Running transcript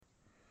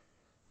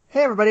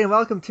Hey everybody, and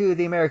welcome to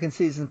the American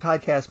Cityzens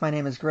podcast. My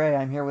name is Gray.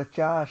 I'm here with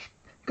Josh.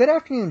 Good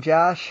afternoon,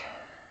 Josh.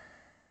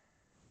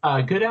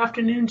 Good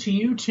afternoon to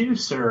you too,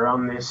 sir,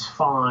 on this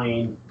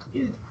fine...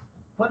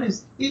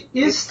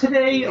 Is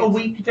today a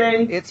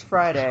weekday? It's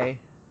Friday.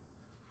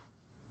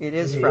 It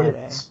is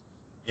Friday.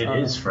 It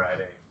is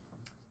Friday.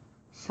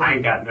 I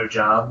ain't got no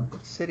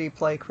job. City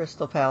play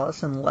Crystal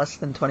Palace in less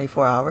than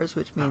 24 hours,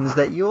 which means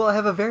that you will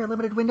have a very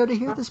limited window to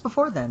hear this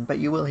before then, but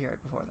you will hear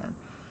it before then.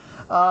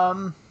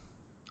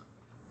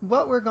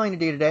 What we're going to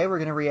do today, we're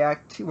going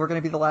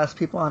to be the last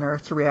people on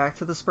Earth to react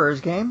to the Spurs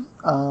game.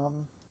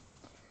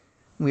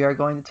 We are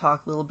going to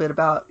talk a little bit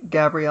about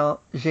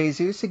Gabriel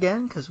Jesus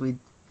again, because we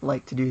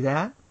like to do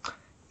that.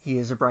 He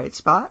is a bright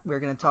spot. We're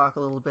going to talk a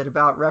little bit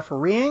about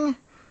refereeing,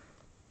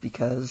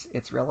 because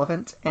it's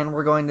relevant. And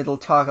we're going to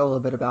talk a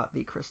little bit about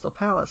the Crystal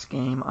Palace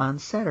game on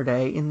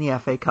Saturday in the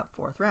FA Cup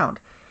 4th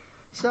round.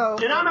 So,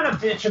 and I'm going to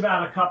bitch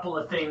about a couple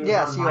of things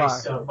on my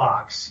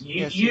soapbox.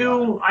 You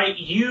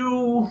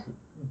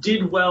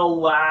did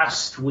well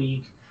last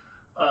week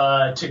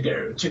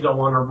to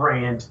go on a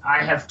rant.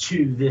 I have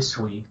two this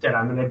week that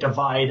I'm going to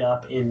divide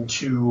up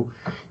into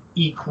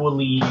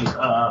equally.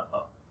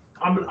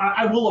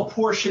 I will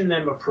apportion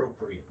them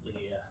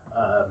appropriately.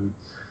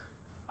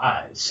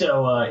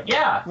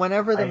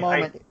 Whenever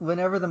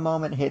the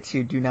moment hits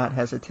you, do not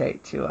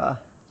hesitate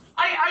to.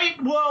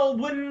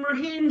 When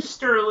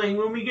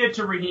we get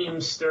to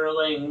Raheem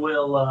Sterling,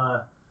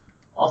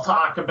 I'll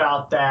talk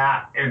about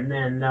that, and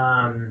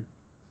then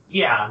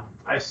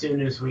as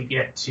soon as we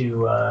get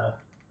to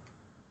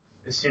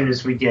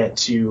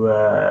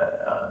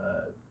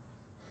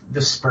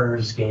the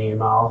Spurs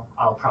game,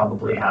 I'll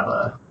probably have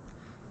a.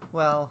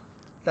 Well,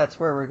 that's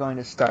where we're going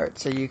to start,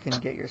 so you can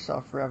get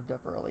yourself revved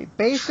up early.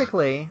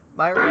 Basically,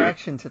 my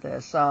reaction to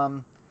this,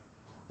 I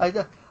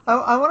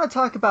want to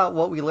talk about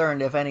what we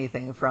learned, if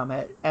anything, from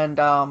it. And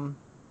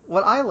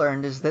what I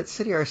learned is that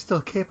City are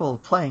still capable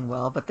of playing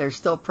well, but they're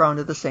still prone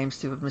to the same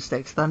stupid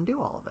mistakes that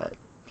undo all of it.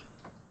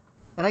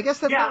 And I guess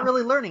that's not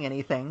really learning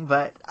anything,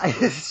 but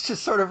it's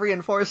just sort of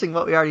reinforcing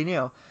what we already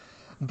knew.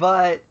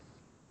 But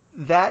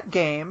that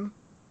game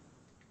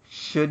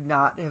should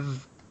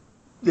have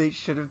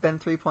been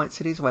 3-point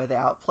City's way. They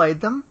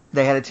outplayed them.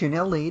 They had a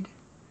 2-0 lead.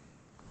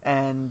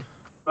 And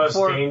most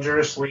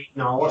dangerous lead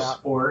in all of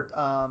sport.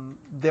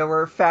 There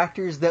were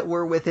factors that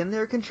were within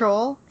their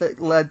control that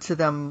led to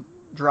them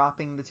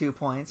dropping the 2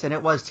 points, and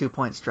it was 2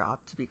 points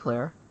dropped, to be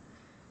clear.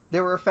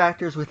 There were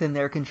factors within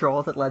their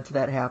control that led to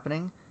that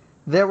happening.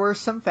 There were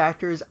some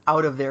factors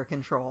out of their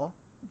control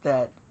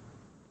that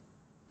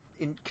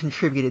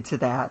contributed to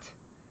that.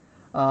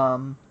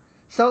 So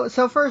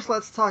first,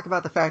 let's talk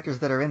about the factors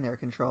that are in their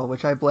control,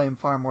 which I blame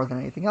far more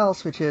than anything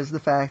else, which is the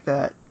fact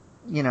that,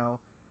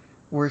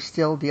 we're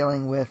still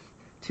dealing with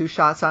 2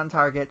 shots on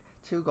target,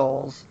 2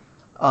 goals,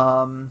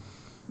 the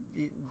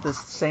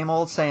same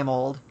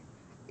old.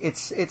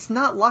 It's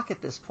not luck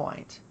at this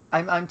point.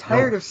 I'm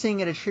tired of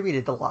seeing it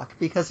attributed to luck,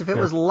 because if it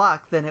was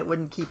luck, then it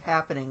wouldn't keep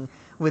happening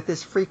with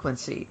this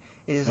frequency.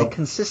 It is a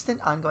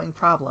consistent, ongoing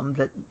problem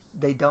that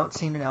they don't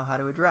seem to know how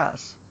to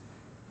address.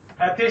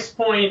 At this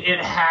point,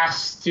 it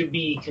has to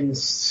be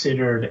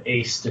considered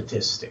a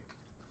statistic.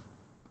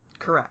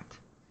 Correct.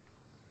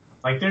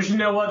 Like, there's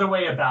no other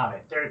way about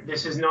it.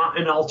 This is not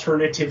an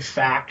alternative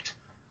fact.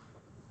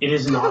 It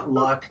is not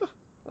luck.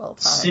 Well,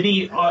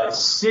 City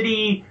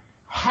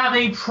have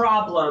a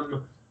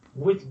problem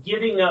with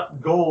giving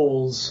up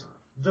goals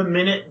the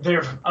minute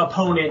their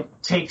opponent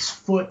takes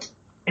foot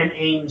and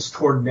aims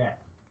toward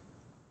net.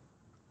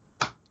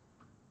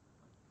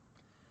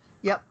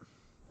 Yep.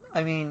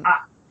 I mean...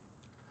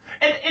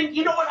 And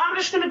you know what? I'm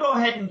just going to go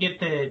ahead and get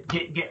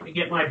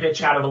my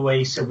bitch out of the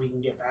way so we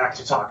can get back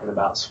to talking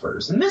about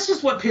Spurs. And this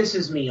is what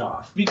pisses me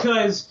off,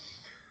 because,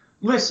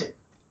 listen,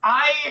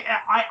 I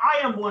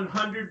am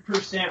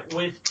 100%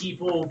 with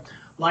people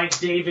like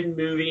David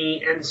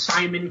Mooney and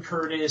Simon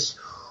Curtis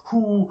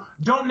who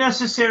don't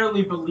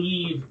necessarily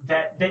believe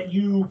that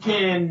you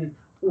can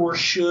or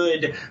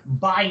should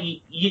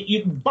buy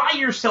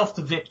yourself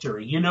the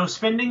victory.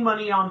 Spending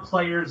money on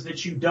players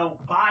that you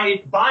don't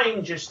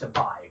buying just to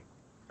buy.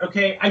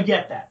 Okay, I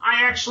get that.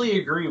 I actually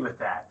agree with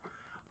that.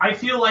 I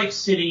feel like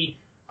City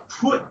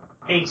put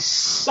a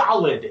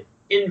solid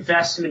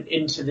investment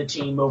into the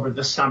team over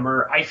the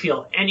summer. I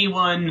feel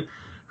anyone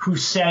who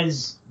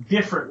says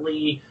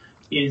differently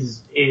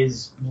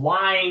is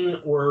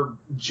lying or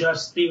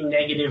just being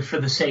negative for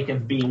the sake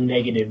of being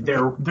negative.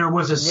 There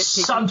was a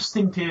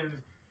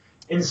substantive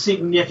and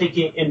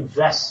significant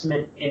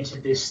investment into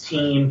this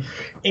team,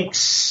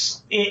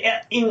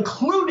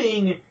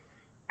 including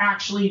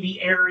actually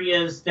the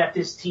areas that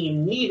this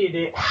team needed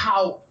it.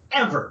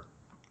 However,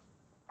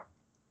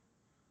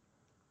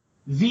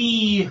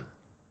 the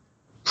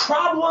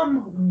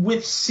problem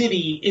with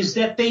City is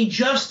that they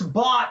just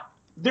bought,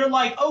 they're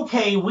like,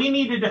 okay, we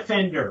need a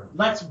defender.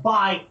 Let's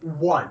buy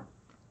one.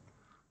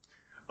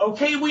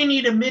 Okay, we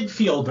need a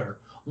midfielder.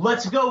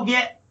 Let's go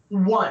get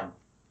one.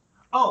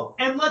 Oh,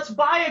 and let's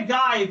buy a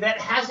guy that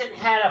hasn't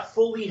had a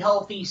fully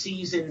healthy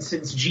season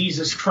since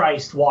Jesus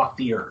Christ walked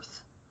the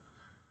earth.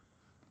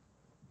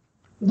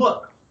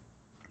 look,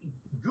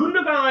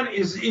 Gundogan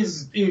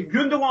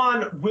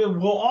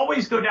will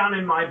always go down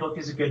in my book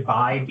as a good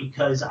buy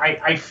because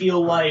I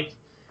feel like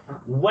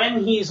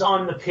when he's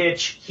on the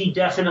pitch, he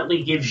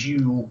definitely gives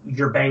you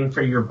your bang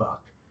for your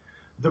buck.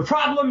 The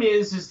problem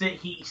is that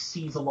he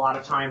sees a lot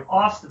of time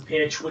off the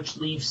pitch, which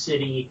leaves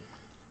City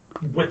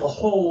with a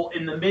hole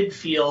in the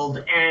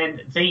midfield,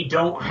 and they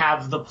don't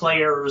have the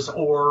players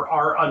or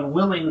are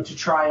unwilling to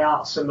try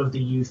out some of the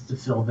youth to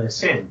fill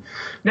this in.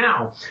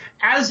 Now,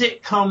 as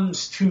it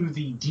comes to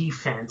the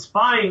defense,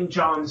 buying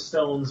John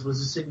Stones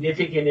was a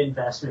significant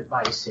investment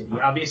by City.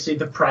 Obviously,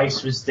 the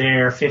price was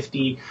there,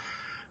 50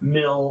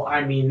 mil.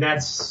 I mean,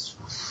 that's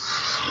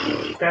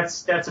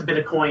a bit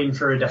of coin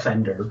for a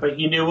defender. But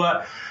you know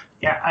what?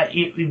 Yeah,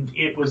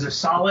 it was a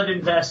solid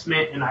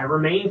investment, and I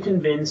remain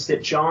convinced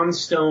that John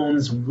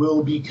Stones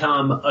will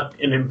become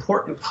an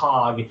important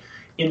cog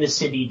in the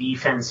City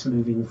defense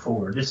moving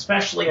forward,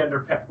 especially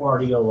under Pep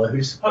Guardiola,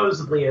 who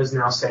supposedly has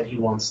now said he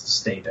wants to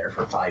stay there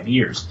for 5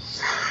 years.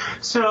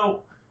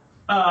 So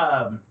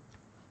I'm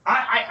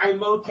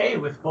okay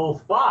with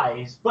both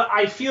buys, but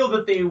I feel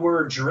that they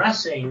were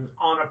addressing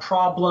on a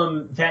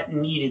problem that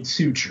needed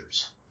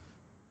sutures.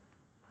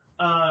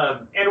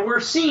 And we're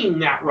seeing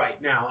that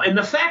right now. And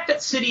the fact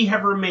that City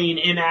have remained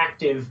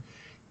inactive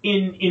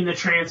in the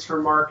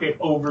transfer market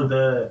over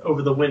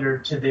the winter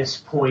to this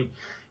point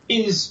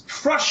is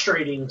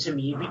frustrating to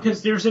me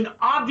because there's an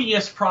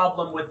obvious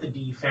problem with the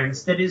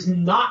defense that is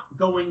not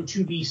going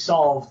to be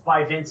solved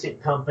by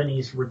Vincent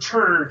Kompany's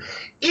return,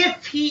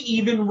 if he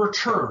even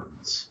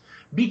returns.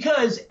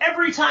 Because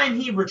every time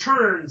he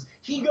returns,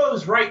 he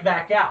goes right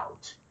back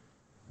out.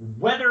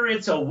 Whether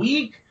it's a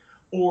week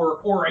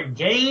or a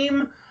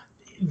game,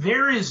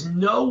 there is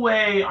no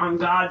way on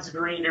God's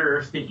green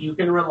earth that you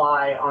can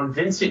rely on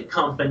Vincent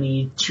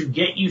Kompany to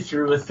get you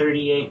through a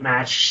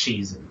 38-match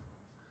season.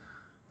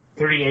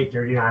 38,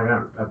 39,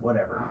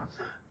 whatever.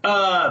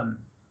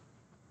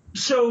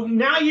 So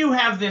now you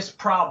have this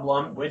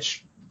problem,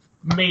 which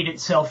made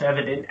itself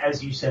evident,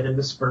 as you said, in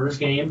the Spurs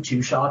game.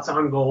 2 shots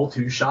on goal,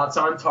 2 shots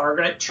on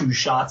target, 2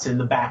 shots in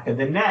the back of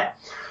the net.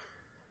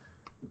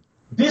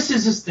 This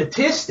is a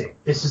statistic.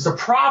 This is a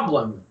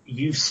problem.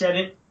 You've said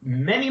it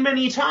many,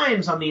 many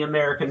times on the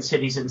American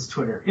Cityzens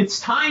Twitter. It's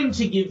time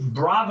to give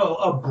Bravo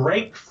a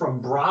break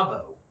from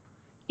Bravo.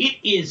 It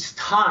is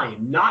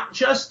time, not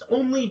just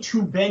only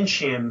to bench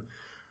him,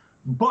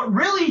 but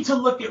really to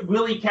look at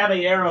Willy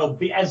Caballero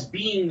as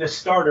being the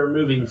starter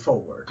moving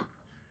forward.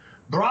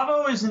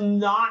 Bravo is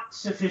not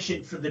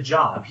sufficient for the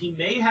job. He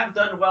may have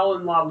done well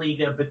in La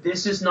Liga, but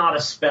this is not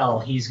a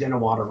spell he's going to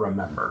want to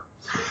remember.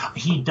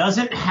 He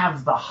doesn't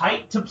have the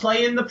height to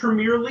play in the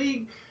Premier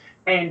League,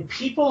 and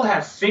people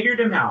have figured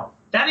him out.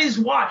 That is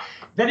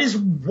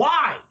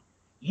why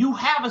you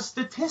have a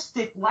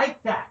statistic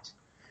like that.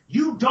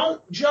 You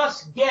don't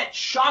just get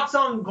shots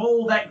on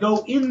goal that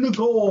go in the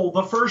goal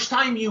the first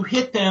time you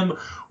hit them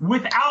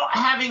without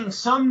having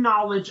some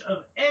knowledge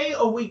of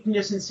a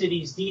weakness in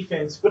City's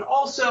defense, but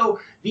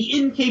also the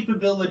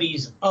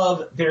incapabilities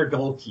of their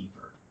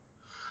goalkeeper.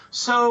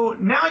 So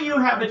now you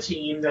have a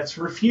team that's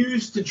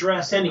refused to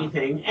dress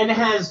anything and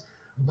has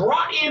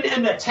brought in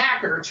an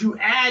attacker to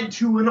add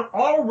to an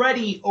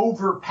already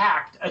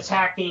overpacked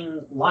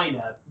attacking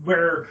lineup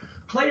where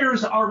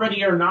players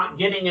already are not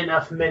getting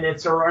enough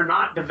minutes or are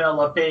not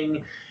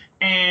developing,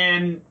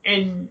 and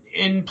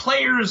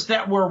players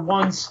that were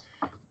once,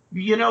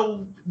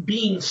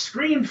 being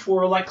screened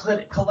for, like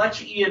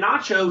Kelechi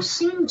Iheanacho,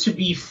 seem to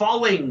be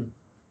falling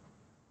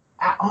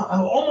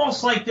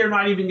almost like they're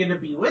not even going to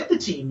be with the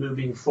team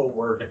moving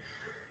forward.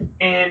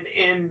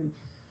 And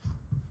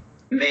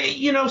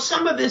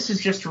some of this is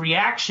just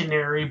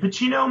reactionary,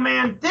 but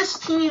man, this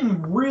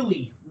team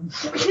really,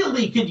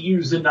 really could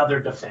use another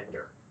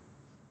defender.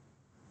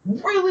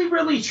 Really,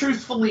 really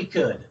truthfully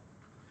could.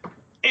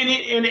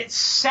 And it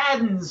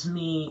saddens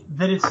me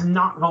that it's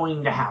not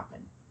going to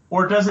happen,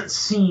 or doesn't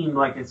seem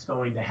like it's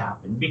going to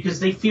happen, because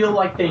they feel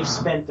like they've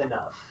spent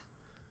enough.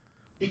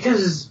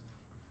 Because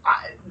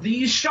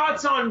these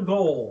shots on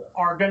goal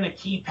are going to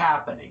keep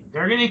happening.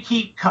 They're going to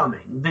keep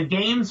coming. The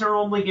games are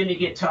only going to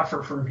get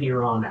tougher from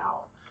here on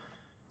out.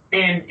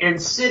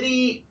 And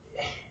City,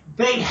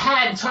 they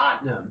had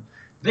Tottenham.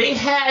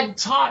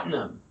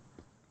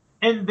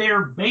 And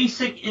their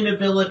basic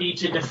inability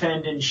to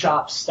defend and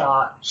stop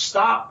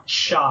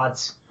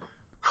shots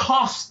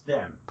cost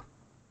them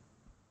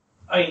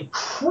a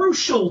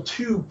crucial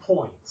 2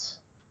 points.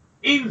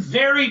 A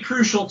very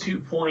crucial 2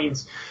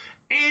 points.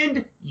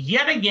 And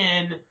yet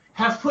again,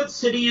 have put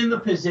City in the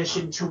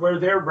position to where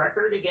their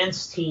record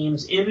against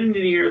teams in and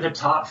near the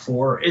top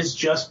 4 is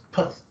just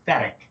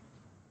pathetic.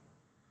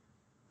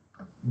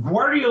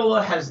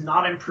 Guardiola has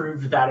not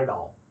improved that at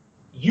all.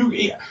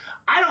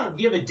 I don't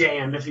give a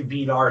damn if you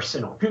beat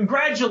Arsenal.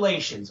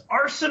 Congratulations.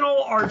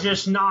 Arsenal are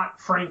just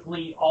not,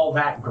 frankly, all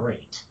that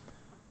great.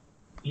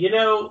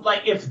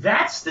 If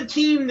that's the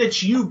team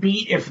that you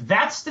beat, if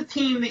that's the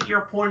team that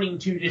you're pointing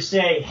to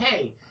say,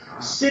 hey,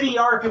 City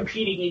are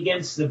competing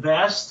against the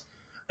best,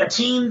 A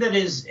team that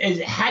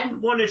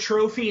hadn't won a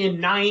trophy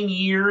in 9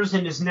 years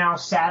and is now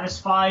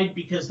satisfied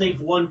because they've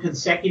won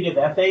consecutive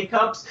FA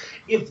Cups.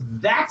 If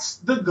that's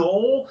the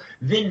goal,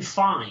 then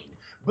fine.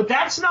 But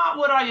that's not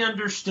what I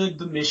understood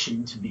the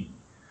mission to be.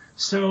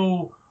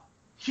 So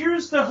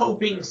here's the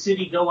hoping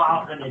City go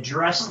out and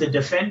address the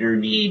defender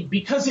need,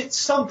 because it's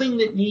something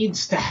that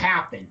needs to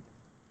happen.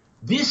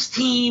 This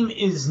team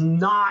is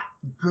not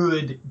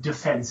good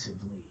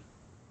defensively.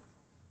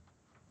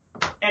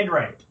 End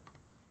right.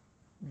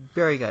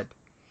 Very good.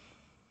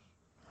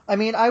 I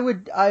mean,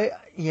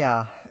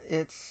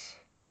 it's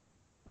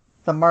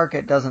the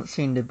market doesn't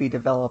seem to be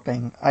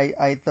developing.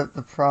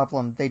 The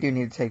problem, they do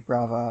need to take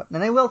Bravo out,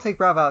 and they will take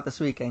Bravo out this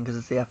weekend because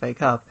it's the FA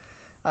Cup.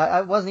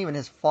 It wasn't even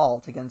his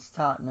fault against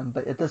Tottenham,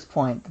 but at this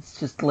point, it's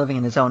just living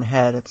in his own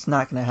head. It's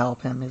not going to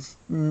help him. It's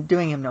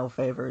doing him no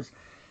favors.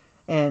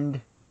 And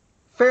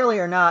fairly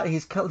or not,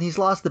 he's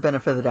lost the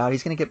benefit of the doubt.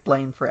 He's going to get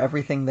blamed for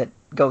everything that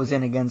goes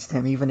in against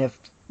him, even if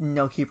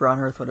no keeper on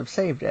earth would have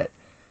saved it.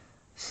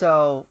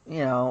 So,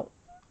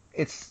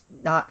 it's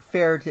not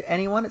fair to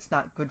anyone. It's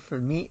not good for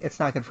me. It's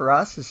not good for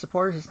us as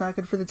supporters. It's not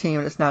good for the team.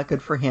 And it's not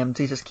good for him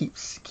to just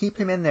keep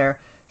him in there,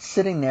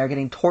 sitting there,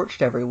 getting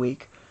torched every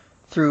week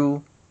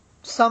through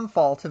some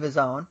fault of his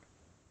own.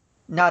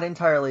 Not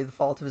entirely the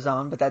fault of his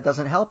own, but that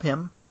doesn't help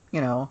him.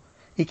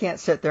 He can't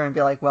sit there and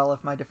be like, well,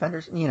 if my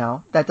defenders,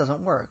 that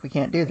doesn't work. We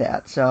can't do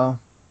that. So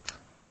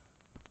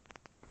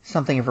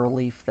something of a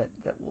relief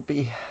that we'll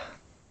be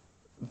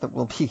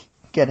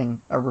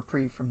getting a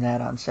reprieve from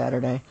that on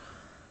Saturday.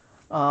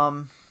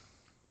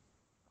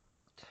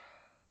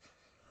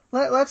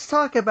 Let's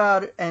talk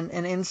about an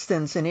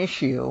instance, an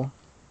issue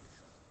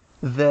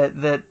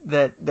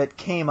that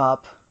came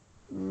up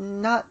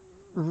not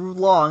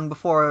long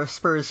before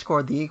Spurs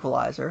scored the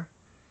equalizer,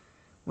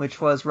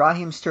 which was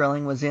Raheem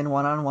Sterling was in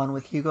one-on-one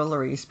with Hugo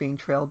Lloris, being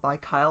trailed by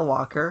Kyle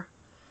Walker,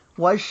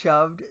 was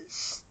shoved,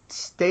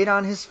 stayed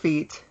on his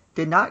feet,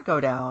 did not go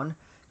down,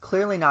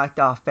 clearly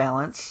knocked off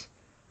balance,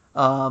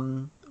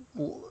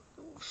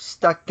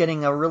 stuck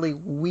getting a really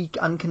weak,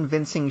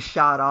 unconvincing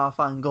shot off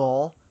on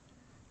goal.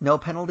 No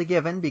penalty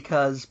given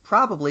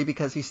probably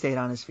because he stayed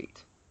on his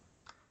feet.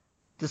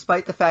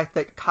 Despite the fact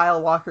that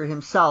Kyle Walker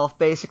himself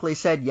basically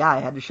said, yeah, I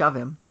had to shove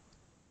him.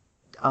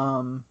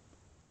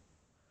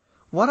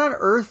 What on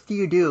earth do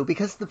you do?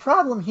 Because the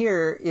problem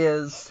here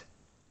is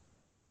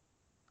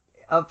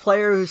a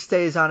player who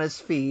stays on his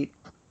feet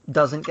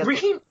doesn't get...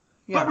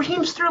 But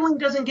Raheem Sterling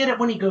doesn't get it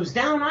when he goes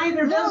down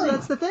either, does he? No,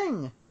 that's the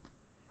thing.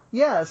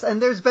 Yes,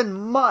 and there's been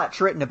much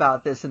written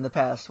about this in the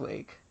past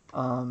week.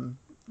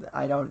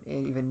 I don't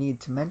even need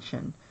to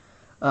mention.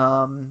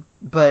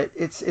 But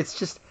it's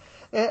just...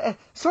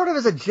 sort of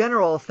as a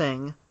general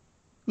thing,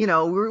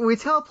 we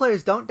tell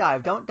players don't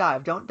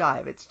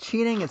dive. It's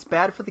cheating. It's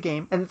bad for the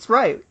game. And it's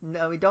right.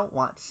 No, we don't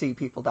want to see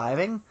people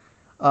diving.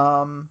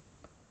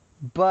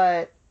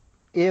 But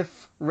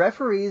if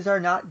referees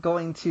are not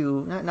going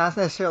to, not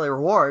necessarily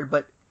reward,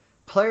 but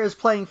players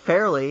playing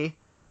fairly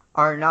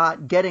are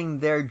not getting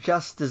their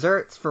just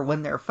desserts for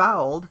when they're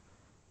fouled,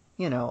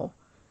 no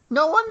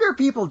wonder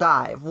people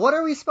dive. What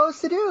are we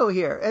supposed to do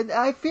here? And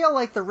I feel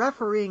like the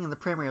refereeing in the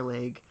Premier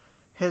League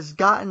has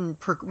gotten,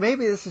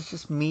 maybe this is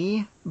just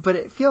me, but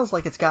it feels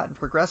like it's gotten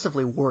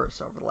progressively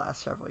worse over the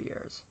last several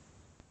years.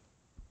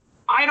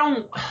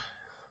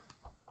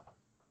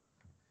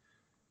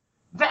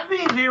 That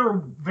may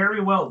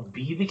very well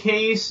be the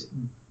case,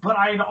 but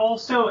I'd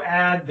also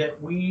add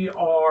that we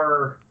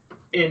are,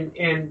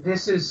 and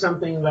this is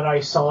something that I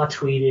saw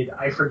tweeted,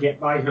 I forget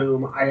by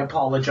whom, I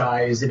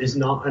apologize, it is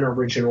not an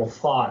original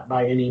thought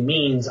by any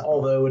means,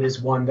 although it is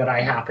one that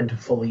I happen to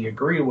fully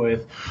agree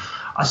with.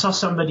 I saw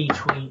somebody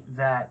tweet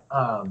that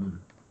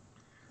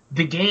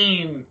the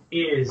game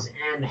is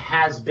and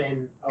has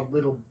been a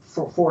little,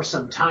 for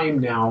some time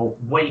now,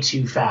 way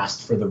too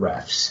fast for the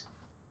refs.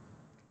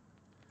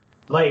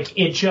 Like,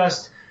 it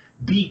just,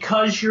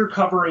 because you're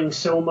covering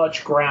so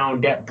much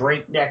ground at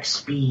breakneck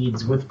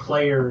speeds with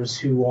players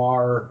who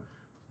are,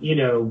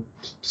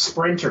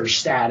 sprinter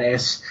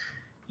status,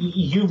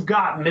 you've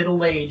got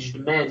middle-aged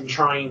men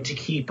trying to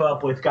keep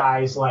up with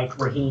guys like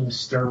Raheem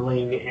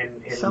Sterling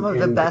and some of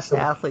the best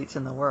athletes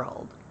in the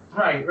world.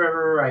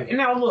 Right. And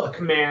now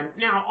look,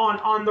 man,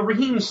 on the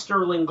Raheem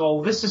Sterling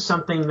goal, this is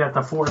something that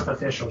the fourth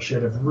official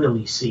should have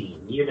really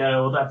seen.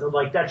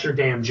 That's your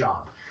damn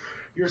job.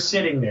 You're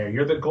sitting there.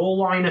 You're the goal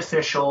line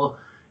official.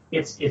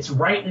 It's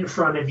right in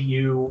front of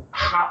you.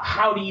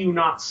 How do you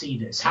not see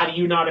this? How do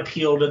you not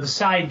appeal to the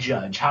side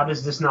judge? How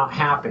does this not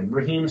happen?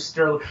 Raheem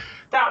Sterling,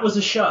 that was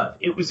a shove.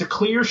 It was a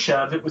clear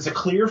shove. It was a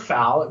clear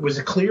foul. It was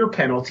a clear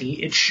penalty.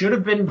 It should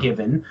have been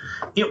given.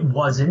 It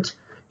wasn't.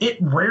 It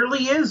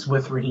rarely is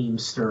with Raheem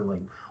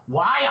Sterling.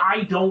 Why?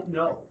 I don't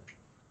know.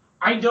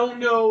 I don't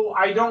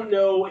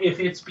know if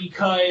it's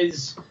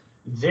because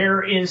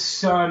there is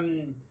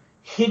some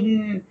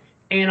hidden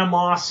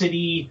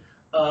animosity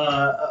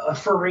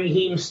for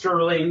Raheem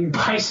Sterling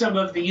by some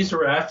of these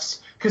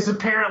refs, because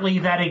apparently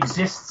that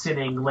exists in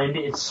England.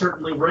 It's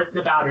certainly written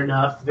about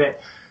enough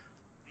that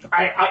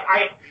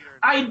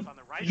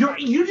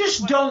You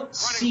just don't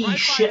see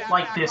shit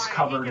like this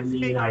covered in the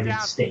United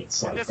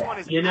States like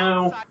that, you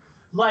know?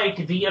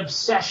 Like the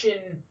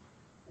obsession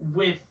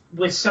with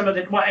some of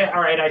the... Well,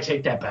 all right, I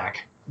take that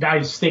back. I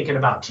was thinking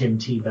about Tim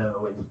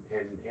Tebow,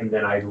 and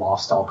then I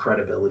lost all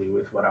credibility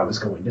with what I was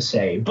going to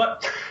say.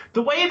 But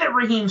the way that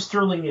Raheem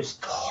Sterling is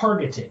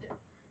targeted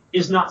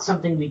is not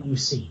something that you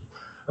see.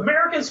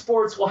 American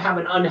sports will have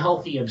an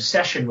unhealthy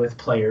obsession with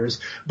players,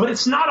 but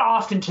it's not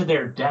often to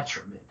their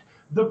detriment.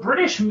 The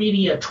British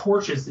media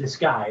torches this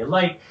guy.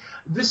 Like,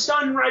 The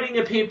Sun writing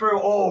a paper,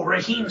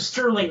 Raheem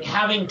Sterling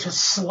having to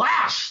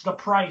slash the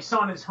price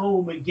on his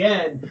home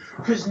again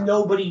because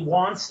nobody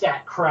wants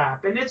that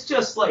crap. And it's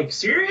just like,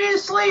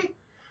 seriously?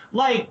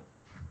 Like,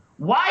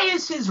 why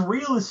is his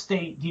real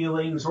estate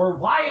dealings, or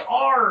why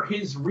are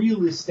his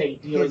real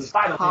estate dealings... His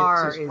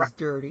car is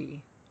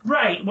dirty.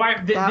 Right.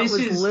 That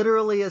was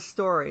literally a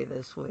story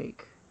this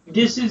week.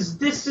 This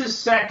is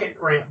second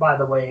rant, by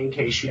the way, in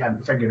case you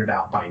haven't figured it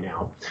out by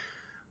now.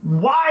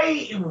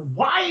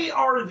 Why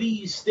are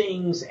these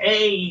things,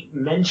 A,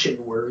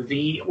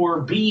 mention-worthy,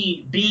 or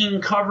B,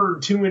 being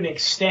covered to an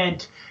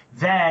extent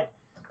that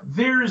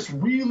there's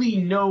really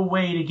no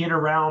way to get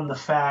around the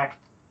fact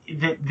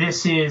that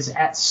this is,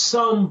 at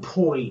some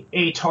point,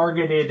 a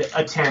targeted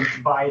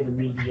attempt by the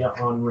media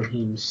on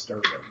Raheem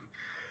Sterling?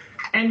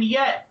 And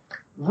yet,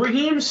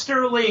 Raheem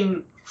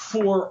Sterling,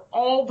 for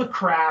all the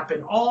crap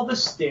and all the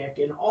stick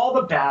and all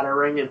the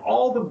battering and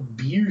all the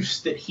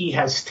abuse that he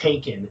has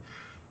taken,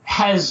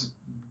 has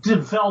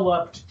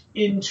developed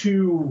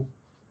into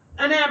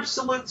an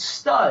absolute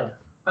stud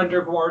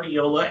under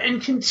Guardiola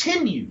and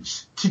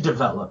continues to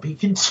develop. He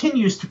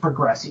continues to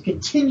progress. He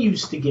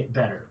continues to get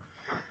better.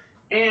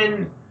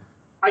 And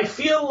I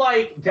feel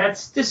like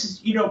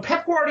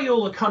Pep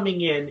Guardiola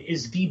coming in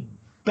is the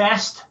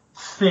best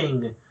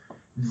thing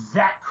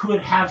that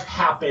could have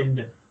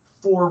happened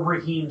for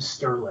Raheem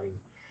Sterling,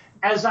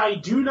 as I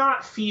do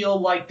not feel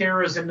like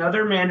there is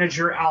another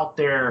manager out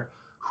there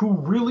who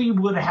really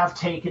would have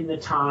taken the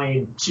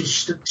time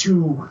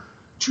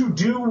to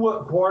do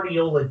what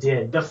Guardiola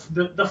did.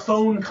 The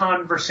phone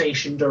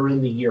conversation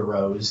during the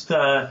Euros,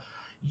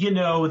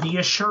 the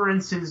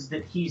assurances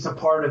that he's a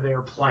part of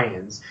their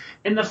plans,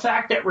 and the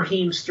fact that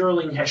Raheem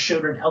Sterling has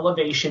showed an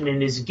elevation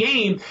in his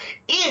game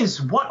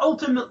is what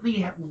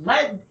ultimately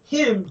led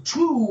him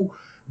to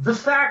the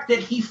fact that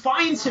he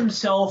finds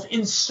himself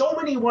in so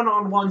many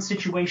one-on-one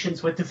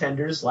situations with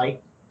defenders,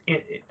 like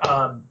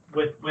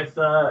with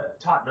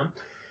Tottenham,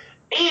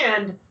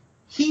 and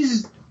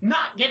he's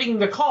not getting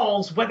the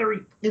calls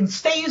whether he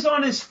stays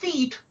on his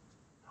feet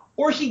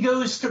or he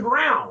goes to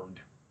ground.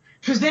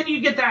 Because then you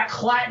get that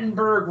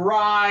Clattenburg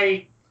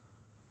rye,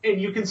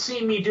 and you can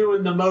see me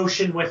doing the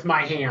motion with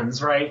my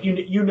hands, right?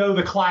 You know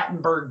the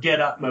Clattenburg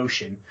get-up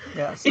motion.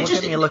 Yes,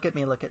 look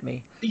at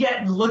me.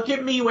 Yeah, look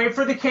at me, wait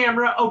for the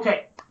camera.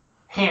 Okay,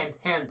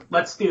 hand,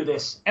 let's do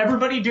this.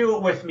 Everybody do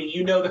it with me.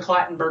 You know the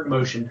Clattenburg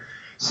motion.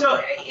 So,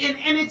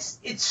 and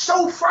it's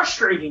so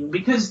frustrating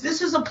because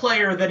this is a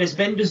player that has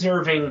been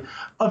deserving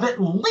of at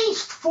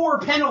least 4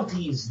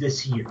 penalties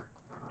this year.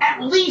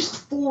 At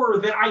least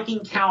 4 that I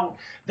can count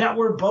that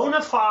were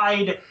bona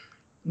fide.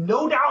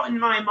 No doubt in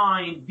my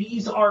mind,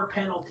 these are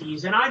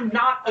penalties. And I'm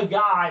not a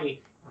guy,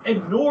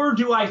 and nor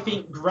do I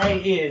think Gray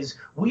is.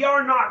 We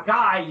are not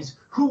guys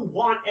who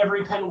want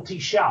every penalty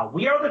shout.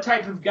 We are the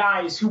type of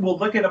guys who will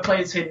look at a play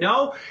and say,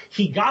 no,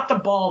 he got the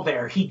ball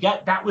there.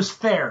 That was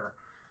fair.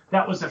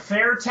 That was a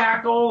fair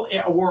tackle.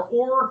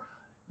 Or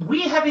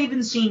we have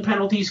even seen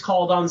penalties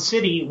called on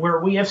City where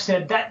we have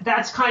said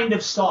that's kind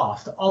of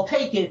soft. I'll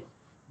take it,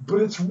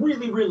 but it's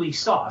really, really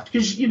soft.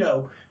 Because,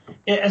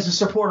 as a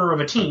supporter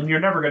of a team,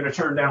 you're never going to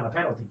turn down a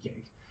penalty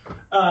kick.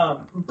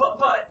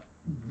 But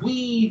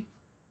we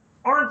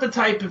aren't the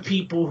type of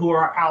people who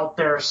are out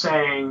there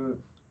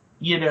saying,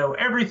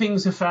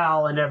 everything's a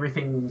foul and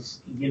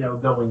everything's,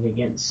 going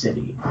against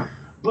City.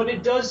 But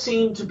it does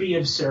seem to be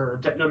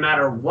absurd that no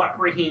matter what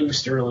Raheem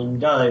Sterling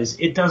does,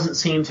 it doesn't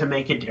seem to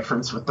make a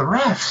difference with the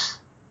refs.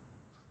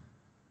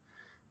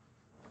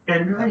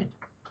 And right.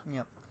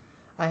 Yep.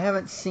 I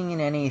haven't seen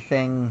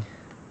anything,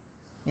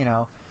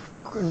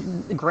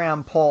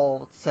 Graham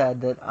Poll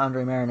said that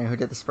Andre Mariner, who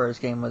did the Spurs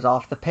game, was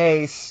off the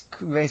pace,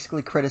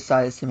 basically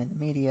criticized him in the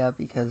media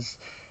because,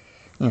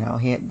 he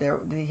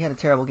had a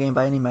terrible game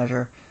by any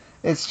measure.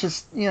 It's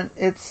just, I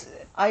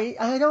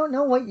don't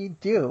know what you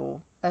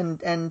do.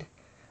 And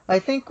I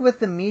think with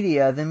the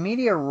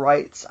media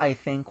writes, I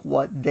think,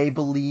 what they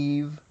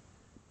believe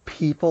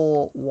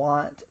people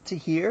want to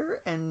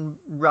hear, and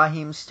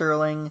Raheem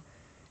Sterling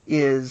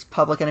is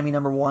public enemy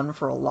number 1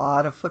 for a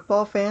lot of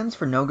football fans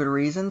for no good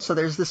reason. So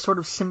there's this sort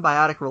of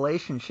symbiotic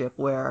relationship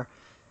where,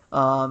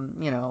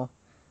 if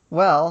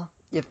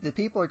the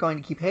people are going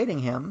to keep hating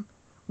him,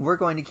 we're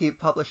going to keep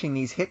publishing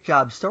these hit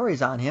job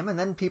stories on him, and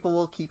then people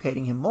will keep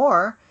hating him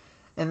more,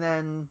 and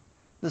then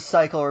the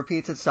cycle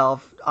repeats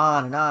itself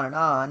on and on and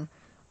on,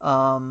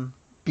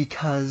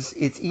 because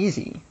it's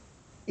easy.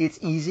 It's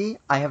easy.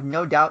 I have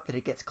no doubt that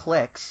it gets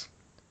clicks,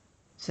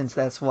 since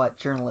that's what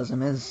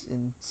journalism is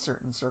in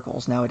certain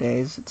circles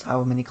nowadays. It's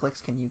how many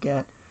clicks can you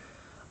get.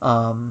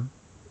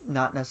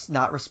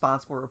 not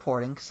responsible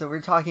reporting. So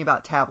we're talking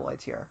about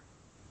tabloids here,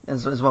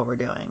 is what we're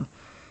doing.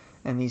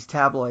 And these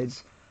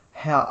tabloids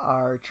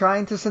are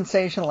trying to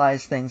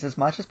sensationalize things as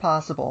much as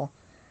possible.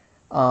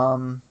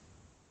 But,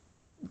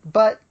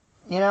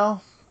 you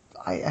know,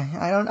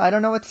 I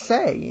don't know what to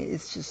say.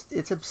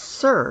 It's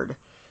absurd.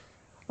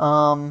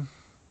 And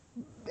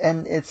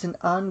it's an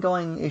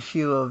ongoing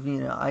issue of,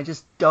 I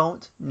just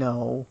don't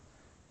know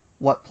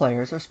what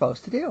players are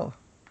supposed to do.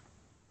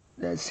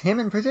 It's him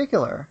in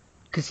particular,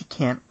 because he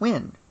can't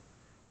win.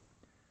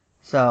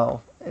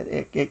 So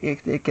it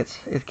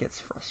gets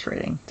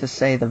frustrating, to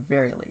say the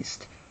very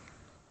least.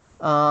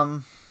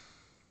 Shall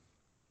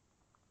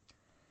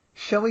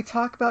we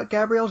talk about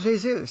Gabriel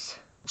Jesus?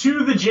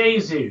 To the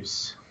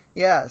Jesus.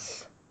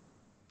 Yes.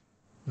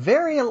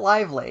 Very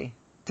lively,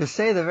 to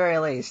say the very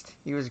least.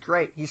 He was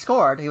great. He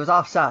scored. He was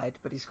offside,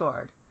 but he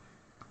scored.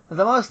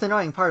 The most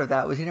annoying part of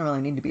that was he didn't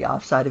really need to be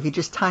offside. If he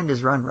just timed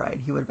his run right,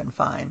 he would have been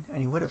fine, and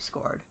he would have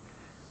scored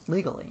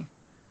legally.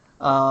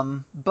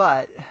 And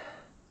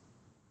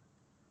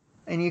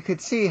you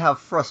could see how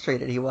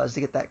frustrated he was to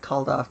get that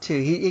called off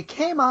too. He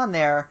came on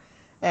there,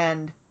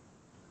 and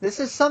this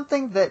is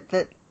something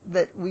that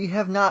we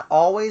have not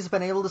always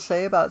been able to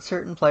say about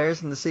certain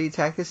players in the City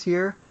Tech this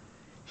year.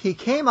 He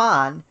came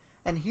on,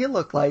 and he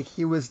looked like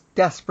he was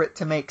desperate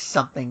to make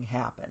something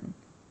happen.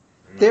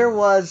 There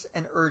was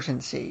an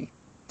urgency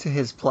to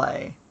his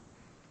play.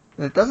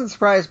 It doesn't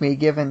surprise me,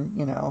 given,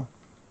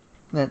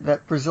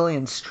 that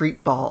Brazilian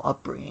street ball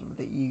upbringing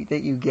that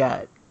you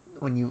get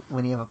when you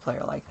have a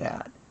player like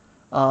that.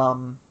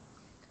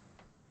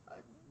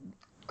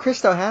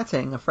 Christo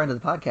Hatting, a friend of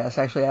the podcast,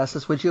 actually asked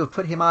us, would you have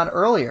put him on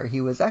earlier?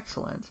 He was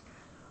excellent.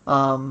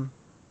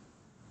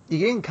 He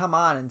didn't come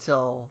on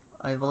until,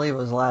 I believe it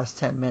was the last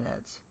 10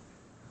 minutes.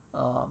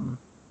 I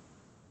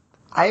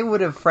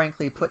would have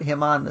frankly put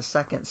him on the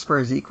second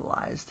Spurs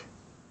equalized,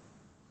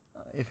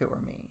 if it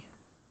were me.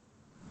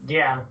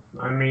 Yeah,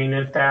 I mean,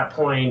 at that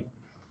point,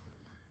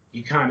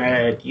 you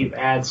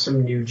add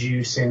some new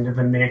juice into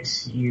the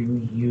mix.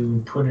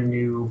 You put a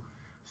new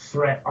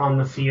threat on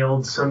the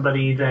field,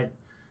 somebody that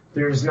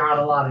there's not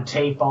a lot of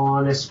tape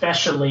on,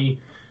 especially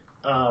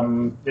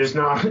there's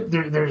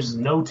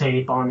no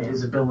tape on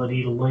his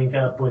ability to link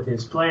up with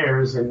his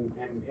players,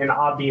 and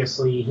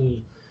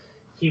obviously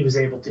he was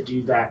able to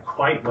do that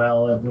quite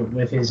well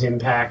with his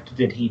impact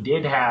that he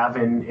did have,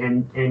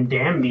 and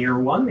damn near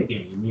won the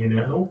game,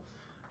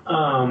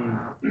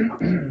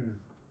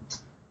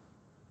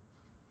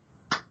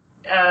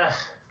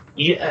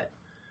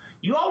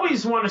 You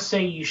always want to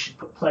say you should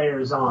put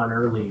players on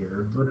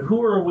earlier, but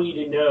who are we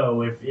to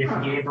know if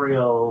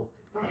Gabriel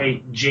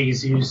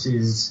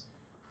Jesus'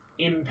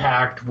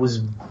 impact was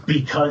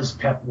because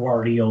Pep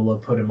Guardiola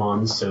put him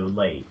on so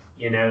late,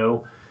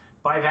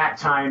 By that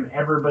time,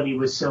 everybody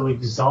was so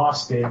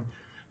exhausted,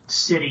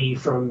 City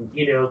from,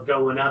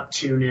 going up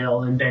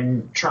 2-0 and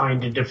then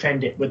trying to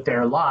defend it with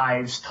their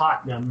lives,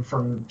 Tottenham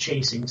from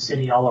chasing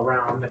City all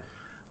around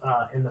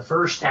in the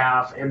first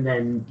half, and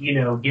then,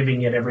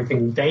 giving it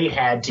everything they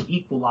had to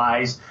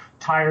equalize.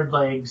 Tired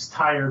legs,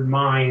 tired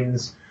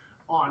minds.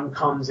 On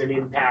comes an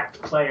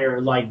impact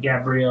player like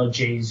Gabriel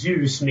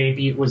Jesus.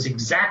 Maybe it was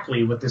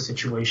exactly what the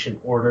situation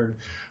ordered.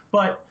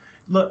 But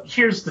look,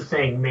 here's the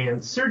thing, man.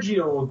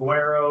 Sergio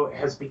Aguero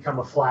has become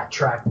a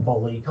flat-track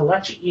bully.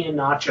 Kelechi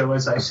Iheanacho,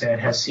 as I said,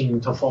 has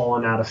seemed to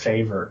fallen out of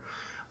favor.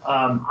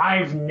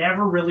 I've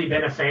never really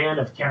been a fan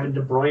of Kevin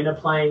De Bruyne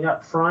playing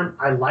up front.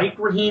 I like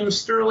Raheem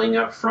Sterling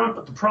up front,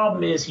 but the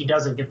problem is he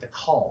doesn't get the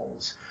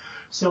calls.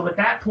 So at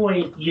that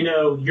point,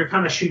 you're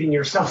kind of shooting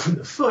yourself in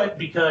the foot,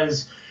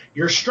 because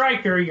your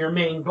striker, your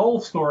main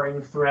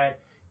goal-scoring threat,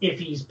 if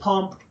he's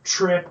pumped,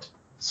 tripped,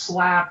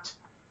 slapped,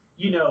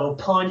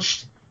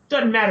 punched,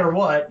 doesn't matter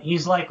what,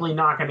 he's likely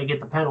not going to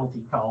get the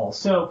penalty call.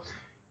 So,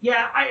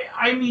 yeah,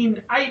 I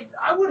mean, I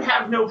would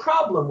have no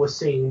problem with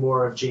seeing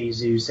more of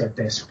Jesus at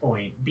this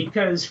point,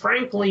 because,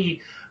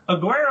 frankly,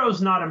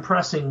 Aguero's not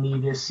impressing me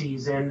this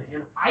season,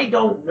 and I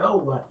don't know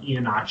what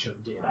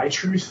Iheanacho did. I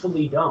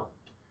truthfully don't.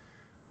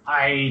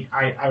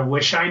 I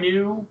wish I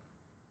knew,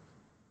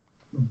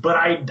 but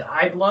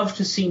I'd love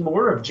to see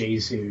more of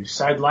Jesus.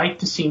 I'd like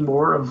to see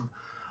more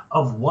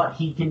of what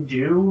he can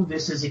do.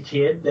 This is a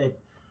kid that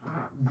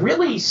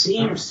really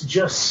seems to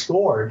just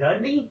score,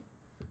 doesn't he?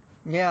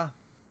 Yeah.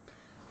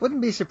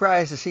 Wouldn't be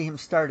surprised to see him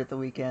start at the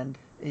weekend.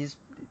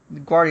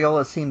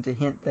 Guardiola seemed to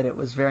hint that it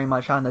was very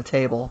much on the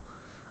table.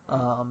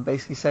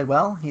 Basically said,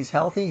 well, he's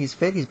healthy, he's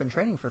fit, he's been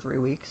training for 3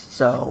 weeks,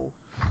 so...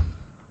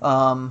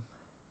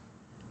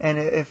 and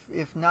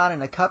if not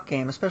in a cup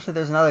game, especially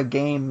there's another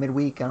game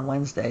midweek on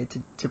Wednesday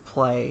to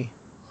play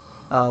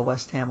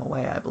West Ham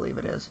away, I believe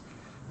it is.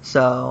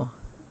 So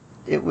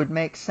it would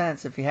make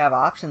sense if you have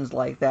options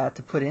like that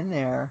to put in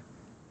there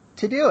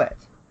to do it.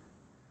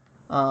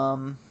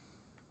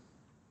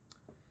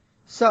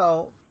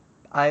 So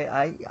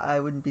I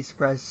wouldn't be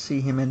surprised to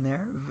see him in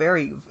there.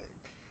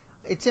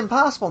 It's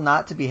impossible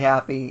not to be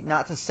happy,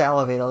 not to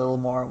salivate a little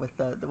more with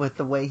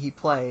the way he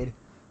played.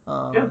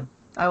 Yeah.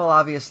 I will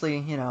obviously,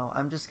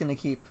 I'm just going to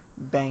keep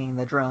banging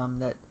the drum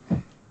that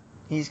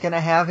He's going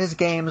to have his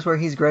games where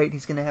he's great.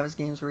 He's going to have his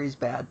games where he's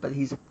bad. But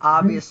he's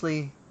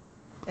obviously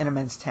an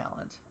immense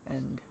talent.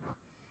 And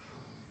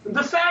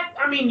the fact,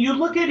 I mean, you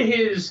look at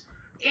his,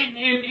 and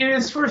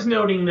it's worth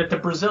noting that the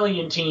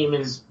Brazilian team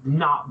has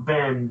not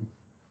been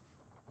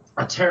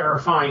a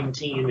terrifying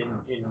team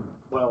in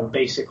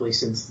basically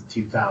since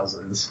the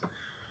 2000s.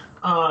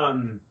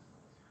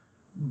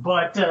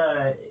 But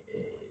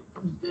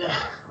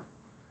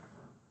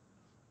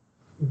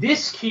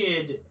this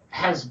kid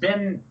has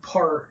been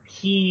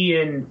he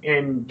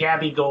and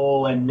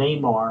Gabigol and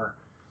Neymar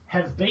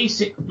have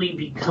basically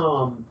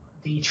become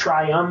the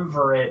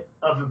triumvirate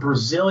of a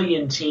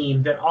Brazilian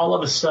team that all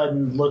of a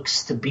sudden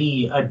looks to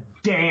be a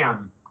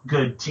damn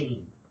good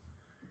team.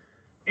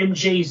 And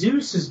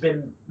Jesus has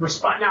been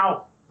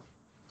now,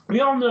 we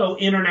all know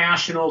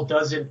international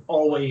doesn't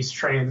always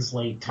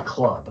translate to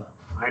club.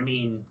 I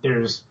mean,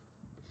 there's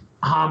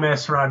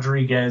James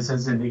Rodriguez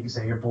as an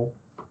example,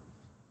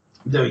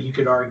 though you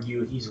could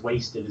argue he's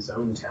wasted his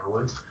own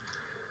talent.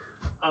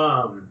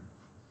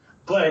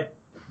 But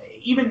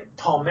even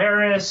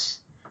Palmeiras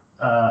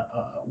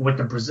with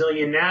the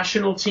Brazilian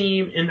national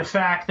team, and the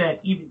fact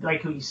that, even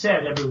like we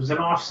said, it was an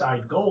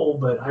offside goal,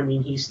 but I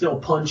mean, he still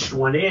punched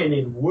one in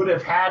and would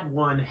have had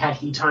one had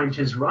he timed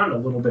his run a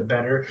little bit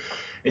better.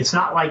 It's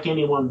not like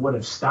anyone would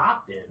have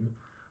stopped him.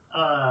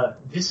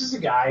 This is a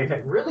guy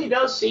that really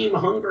does seem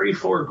hungry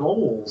for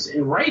goals.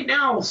 And right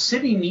now,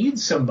 City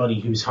needs somebody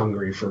who's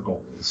hungry for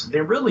goals.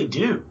 They really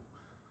do.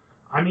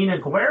 I mean,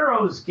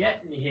 Aguero's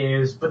getting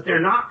his, but they're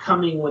not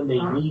coming when they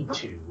need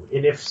to.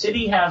 And if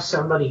City has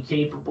somebody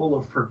capable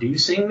of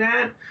producing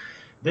that,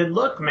 then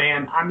look,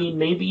 man, I mean,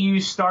 maybe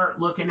you start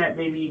looking at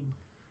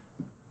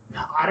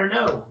I don't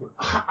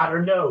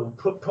know.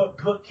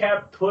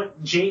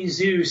 Put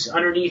Jesus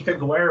underneath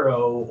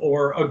Aguero,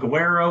 or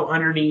Aguero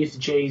underneath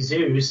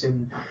Jesus,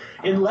 and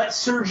let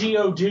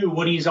Sergio do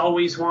what he's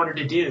always wanted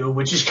to do,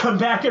 which is come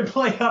back and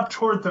play up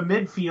toward the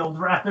midfield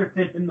rather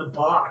than in the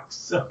box.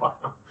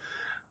 So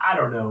I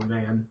don't know,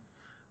 man.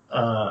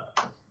 How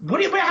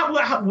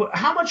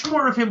much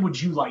more of him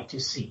would you like to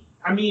see?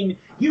 I mean,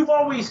 you've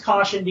always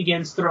cautioned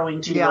against throwing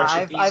too much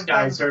at these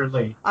guys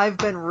early. I've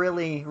been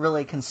really,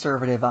 really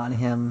conservative on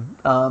him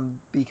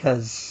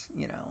because,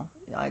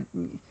 I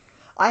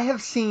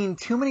have seen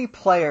too many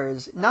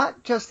players,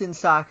 not just in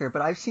soccer,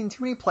 but I've seen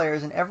too many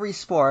players in every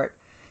sport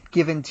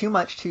given too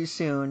much too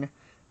soon,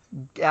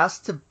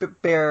 asked to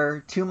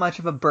bear too much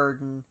of a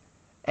burden,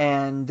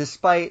 and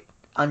despite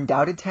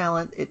undoubted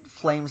talent, it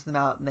flames them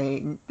out,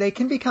 and they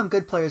can become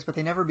good players, but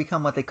they never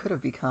become what they could have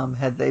become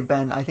had they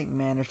been, I think,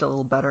 managed a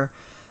little better.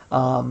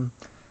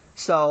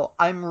 So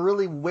I'm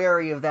really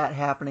wary of that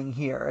happening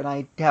here, and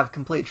I have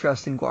complete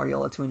trust in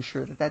Guardiola to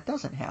ensure that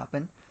doesn't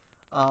happen.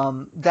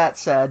 That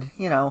said,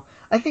 I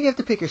think you have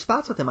to pick your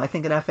spots with him. I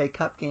think an FA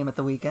Cup game at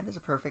the weekend is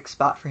a perfect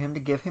spot for him to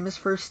give him his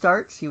first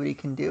start, see what he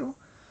can do.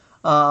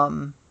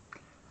 The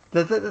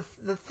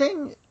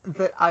thing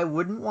that I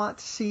wouldn't want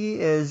to see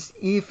is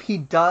if he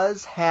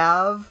does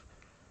have,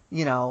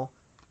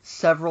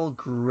 several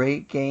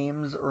great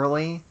games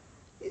early.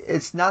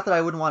 It's not that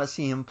I wouldn't want to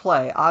see him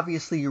play.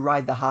 Obviously, you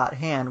ride the hot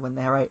hand when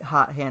the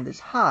hot hand is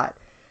hot.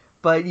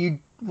 But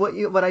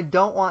what I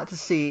don't want to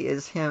see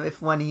is him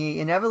when he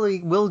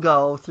inevitably will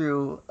go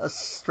through a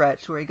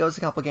stretch where he goes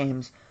a couple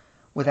games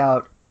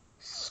without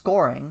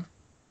scoring.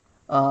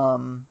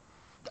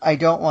 I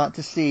don't want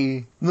to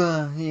see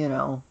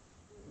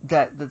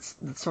that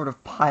sort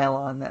of pile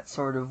on, that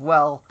sort of,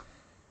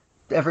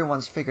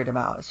 everyone's figured him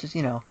out. It's just,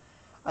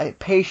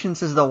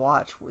 patience is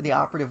the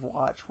operative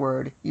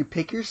watchword. You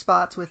pick your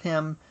spots with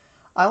him.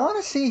 I want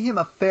to see him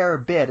a fair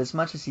bit, as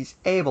much as he's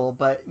able,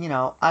 but,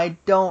 I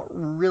don't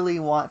really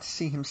want to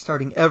see him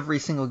starting every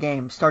single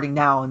game, starting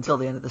now until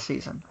the end of the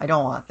season. I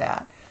don't want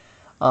that.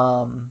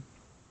 But,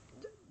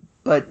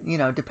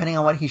 depending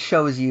on what he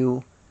shows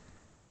you,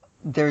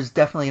 there's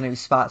definitely going to be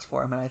spots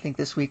for him, and I think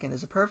this weekend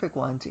is a perfect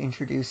one to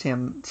introduce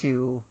him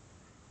to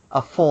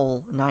a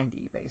full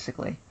 90,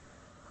 basically.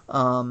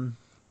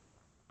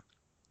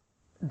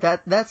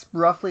 That's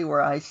roughly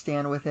where I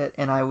stand with it,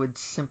 and I would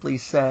simply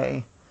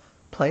say,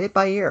 play it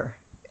by ear.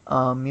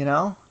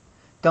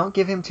 Don't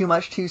give him too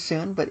much too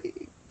soon, but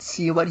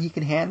see what he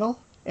can handle,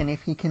 and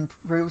if he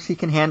proves he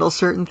can handle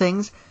certain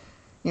things,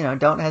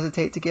 don't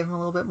hesitate to give him a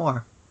little bit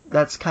more.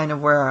 That's kind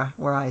of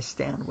where I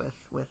stand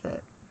with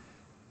it.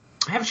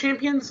 Have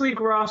Champions League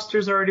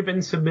rosters already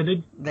been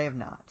submitted? They have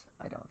not,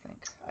 I don't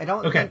think. I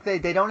don't think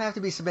they don't have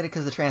to be submitted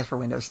because the transfer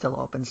window is still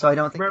open, so I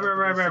don't think they have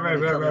to be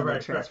submitted until the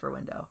transfer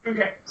window.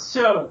 Okay,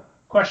 so,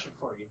 question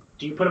for you.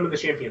 Do you put them in the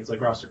Champions League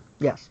roster?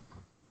 Yes.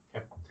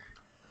 Okay.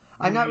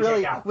 I'm not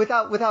really,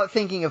 without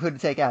thinking of who to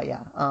take out,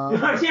 yeah.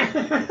 That's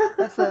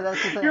the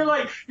thing. You're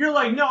like,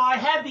 no, I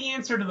had the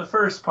answer to the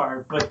first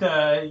part, but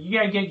you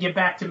gotta get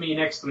back to me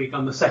next week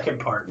on the second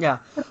part. Yeah.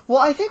 Well,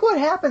 I think what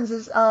happens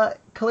is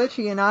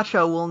Kelechi and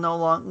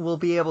Nacho will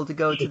be able to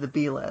go to the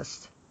B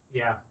list.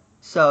 Yeah.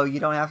 So you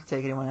don't have to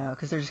take anyone out,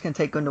 because they're just going to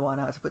take Gundogan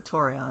out to put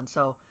Torre on.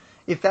 So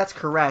if that's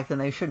correct, then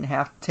they shouldn't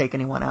have to take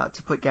anyone out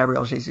to put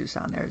Gabriel Jesus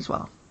on there as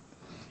well.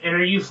 And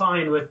are you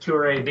fine with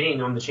Toure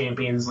being on the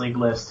Champions League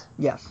list?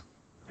 Yes.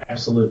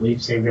 Absolutely.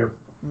 Same here.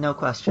 No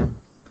question.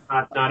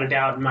 Not a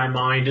doubt in my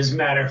mind. As a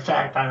matter of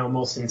fact, I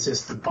almost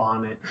insist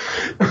upon it.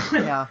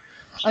 Yeah.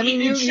 I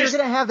mean, you're going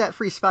to have that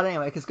free spot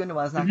anyway because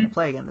Gundogan's not going to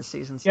play again this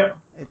season. So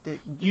the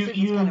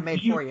decision's kind of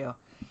made for you.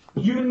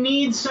 You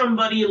need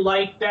somebody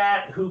like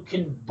that who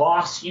can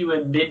boss you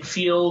in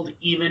midfield,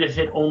 even if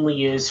it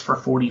only is for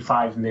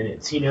 45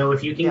 minutes.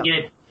 If you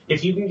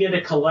can get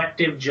a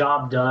collective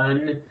job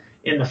done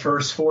in the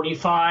first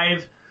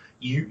 45,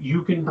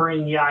 you can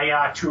bring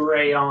Yaya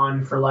Toure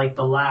on for like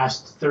the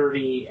last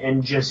 30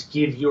 and just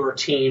give your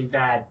team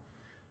that.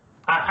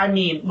 I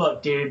mean,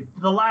 look, dude,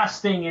 the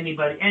last thing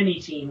any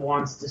team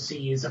wants to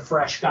see is a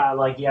fresh guy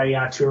like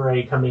Yaya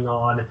Toure coming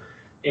on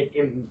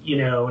in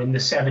the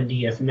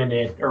 70th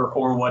minute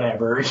or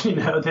whatever.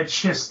 That's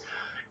just,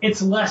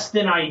 it's less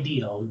than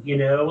ideal.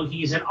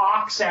 He's an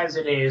ox as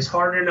it is,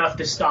 hard enough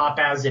to stop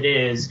as it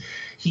is.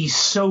 He's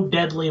so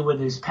deadly with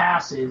his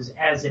passes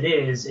as it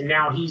is, and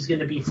now he's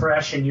going to be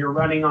fresh and you're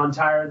running on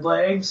tired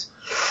legs.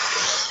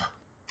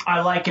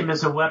 I like him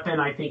as a weapon.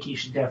 I think he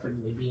should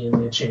definitely be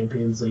in the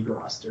Champions League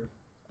roster.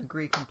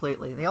 Agree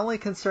completely. The only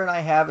concern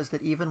I have is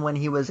that even when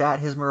he was at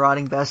his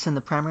marauding best in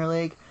the Premier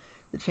League,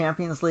 the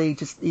Champions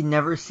League he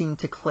never seemed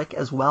to click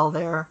as well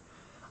there.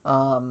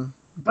 But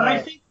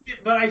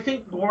I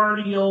think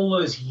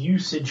Guardiola's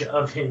usage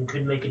of him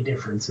could make a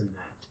difference in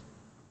that.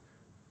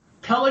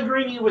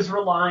 Pellegrini was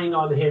relying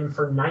on him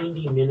for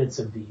 90 minutes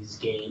of these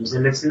games,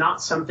 and it's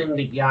not something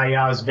that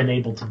Yaya has been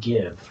able to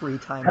give 3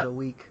 times a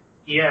week.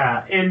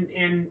 Yeah,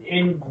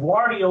 and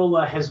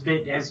Guardiola has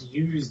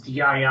used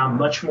Yaya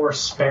much more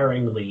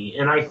sparingly,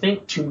 and I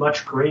think to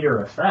much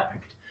greater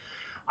effect.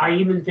 I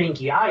even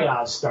think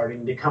Yaya is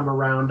starting to come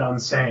around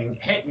on saying,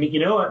 hey, you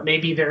know what,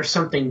 maybe there's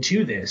something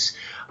to this.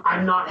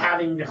 I'm not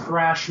having to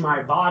thrash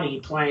my body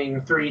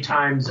playing 3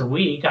 times a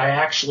week. I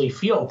actually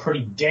feel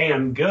pretty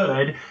damn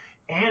good.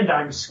 And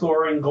I'm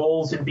scoring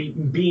goals and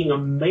being a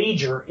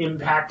major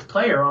impact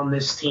player on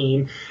this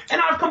team. And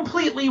I've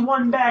completely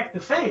won back the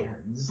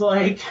fans.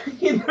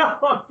 In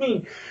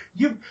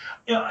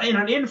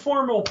an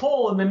informal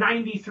poll in the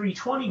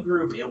 93-20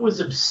 group, it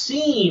was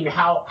obscene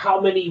how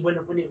many, when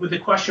the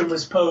question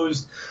was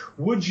posed,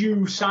 would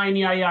you sign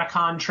Yaya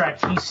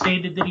contract? He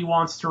stated that he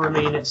wants to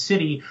remain at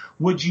City.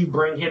 Would you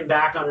bring him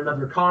back on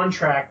another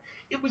contract?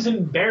 It was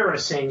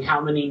embarrassing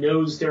how many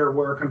no's there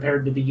were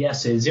compared to the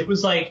yeses. It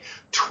was like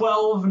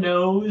 12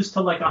 no's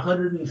to like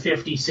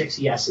 156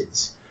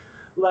 yeses.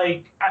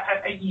 You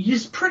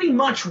just pretty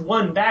much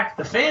won back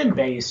the fan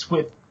base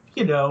with,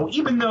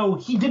 even though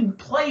he didn't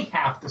play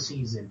half the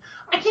season.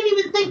 I can't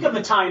even think of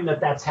a time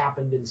that's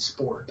happened in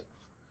sport.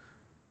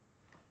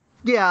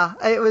 Yeah,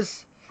 it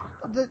was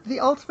the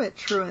ultimate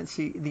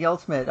truancy. The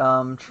ultimate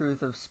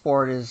truth of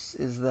sport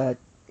is that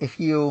if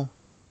you,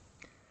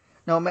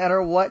 no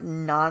matter what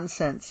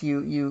nonsense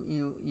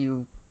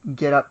you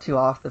get up to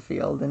off the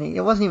field, and it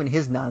wasn't even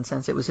his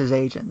nonsense, it was his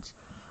agents,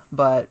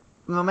 but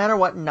no matter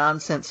what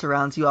nonsense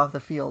surrounds you off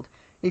the field,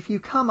 if you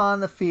come on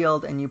the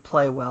field and you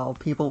play well,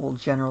 people will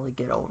generally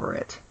get over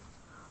it.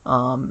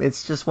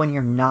 It's just when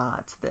you're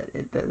not that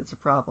it's a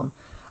problem.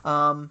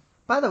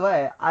 By the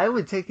way, I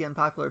would take the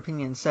unpopular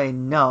opinion and say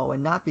no,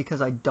 and not because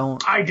I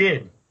don't. I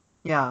did.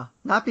 Yeah,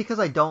 not because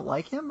I don't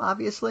like him,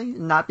 obviously.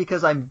 Not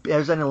because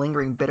there's any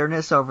lingering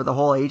bitterness over the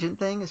whole agent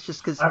thing. It's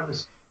just because I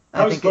was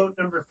vote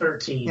number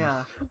 13.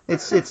 Yeah,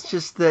 it's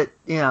just that,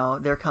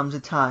 there comes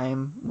a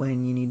time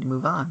when you need to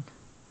move on.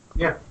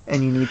 Yeah.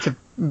 And you need to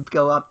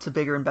go up to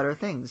bigger and better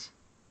things.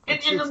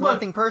 It's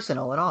nothing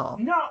personal at all.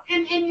 No,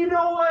 and you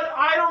know what?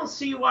 I don't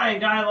see why a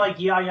guy like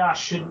Yaya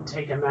shouldn't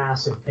take a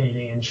massive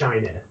payday in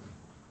China.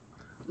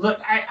 Look,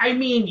 I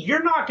mean,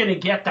 you're not going to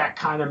get that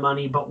kind of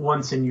money but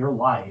once in your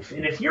life.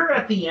 And if you're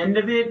at the end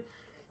of it,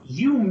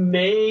 you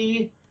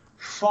may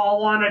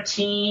fall on a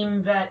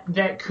team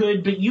that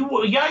could, but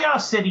Yaya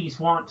Cities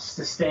wants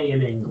to stay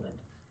in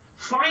England.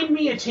 Find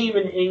me a team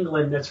in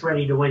England that's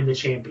ready to win the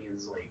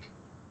Champions League.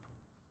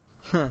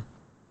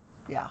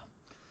 Yeah.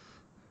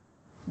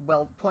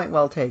 Point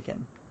well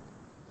taken.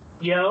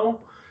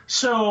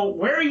 So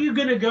where are you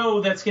going to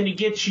go that's going to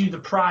get you the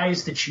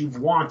prize that you've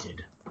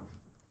wanted?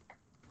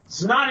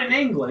 It's not in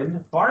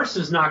England.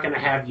 Barca's not going to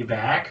have you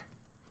back.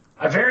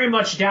 I very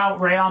much doubt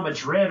Real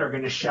Madrid are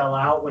going to shell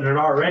out when an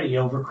already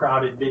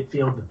overcrowded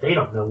midfield that they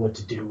don't know what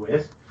to do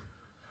with.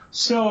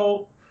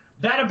 So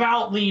that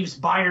about leaves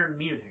Bayern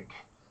Munich.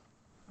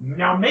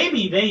 Now,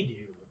 maybe they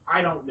do.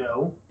 I don't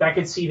know. I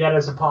could see that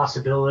as a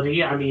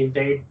possibility. I mean,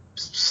 they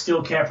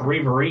still kept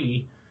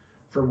Ribéry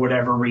for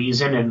whatever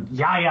reason, and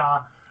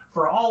Yaya,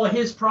 for all of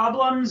his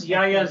problems,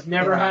 Yaya's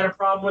never had a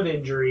problem with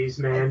injuries,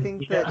 man.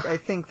 I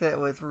think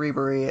that with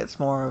Ribéry, it's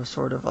more of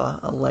sort of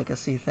a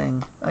legacy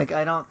thing.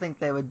 I don't think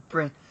they would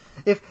bring.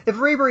 If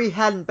Ribéry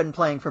hadn't been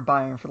playing for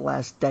Bayern for the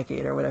last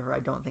decade or whatever, I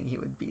don't think he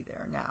would be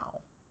there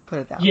now. Put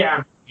it that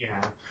way.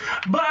 Yeah.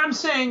 But I'm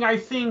saying I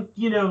think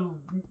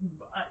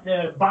Bayern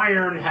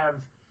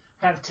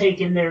have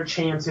taken their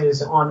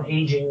chances on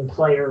aging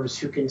players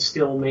who can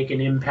still make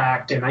an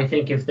impact, and I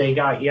think if they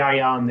got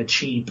Yaya on the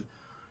cheap,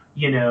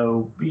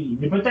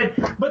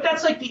 But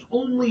that's like the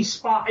only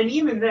spot, and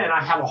even then,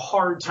 I have a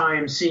hard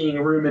time seeing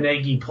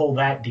Rummenigge pull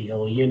that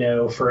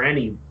deal, for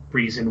any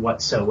reason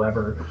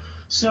whatsoever.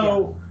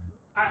 So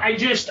I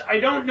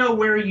don't know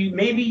where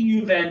maybe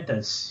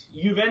Juventus,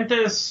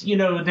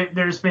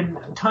 there's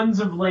been tons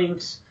of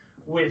links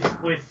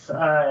with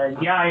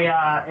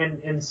Yaya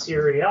and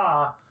Serie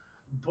A.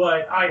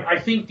 But I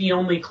think the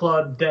only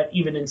club that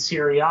even in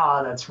Serie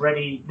A that's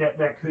ready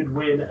that could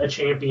win a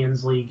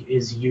Champions League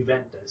is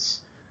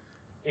Juventus.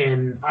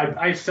 And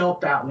I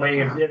felt that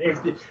way,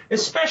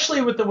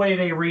 especially with the way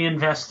they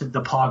reinvested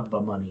the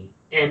Pogba money,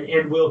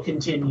 and will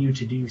continue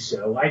to do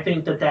so. I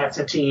think that's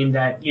a team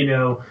that,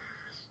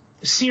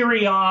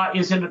 Serie A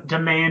isn't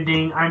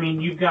demanding. I mean,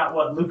 you've got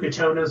Luca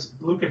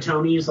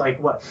Toni's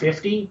like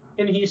 50,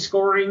 and he's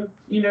scoring.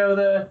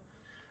 The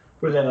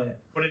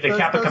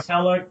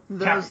Capacapella.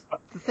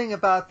 The thing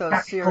about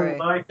those Serie,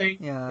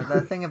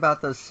 the thing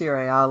about those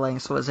Serie A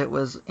links was it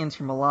was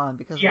Inter Milan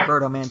because of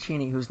Roberto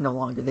Mancini, who's no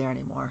longer there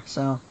anymore.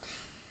 So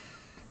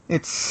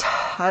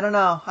I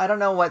don't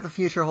know what the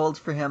future holds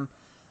for him.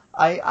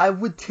 I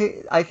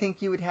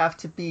think you would have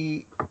to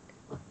be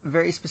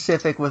very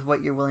specific with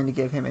what you're willing to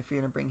give him if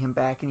you're going to bring him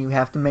back, and you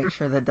have to make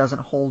sure that doesn't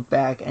hold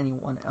back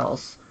anyone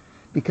else,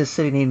 because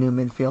City need new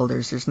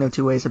midfielders. There's no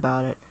two ways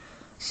about it.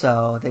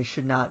 So they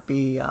should not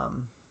be.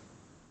 I'm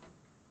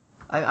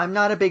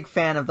not a big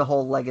fan of the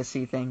whole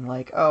legacy thing.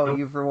 Like,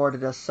 you've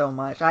rewarded us so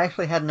much. I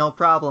actually had no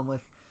problem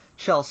with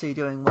Chelsea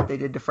doing what they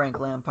did to Frank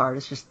Lampard.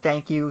 It's just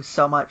thank you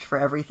so much for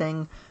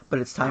everything, but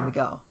it's time to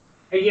go.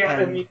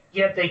 And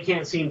yet they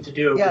can't seem to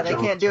do it. Yeah, they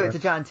can't do it to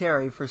John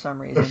Terry for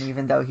some reason,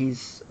 even though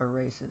he's a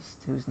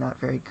racist who's not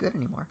very good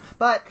anymore.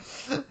 But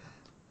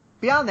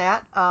beyond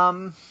that,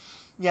 I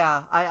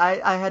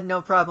had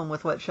no problem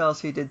with what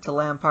Chelsea did to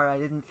Lampard. I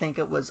didn't think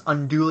it was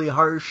unduly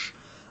harsh.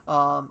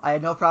 I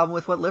had no problem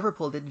with what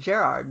Liverpool did to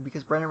Gerrard,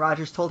 because Brendan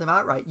Rodgers told him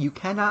outright, you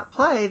cannot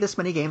play this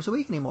many games a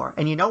week anymore.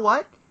 And you know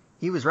what?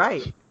 He was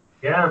right.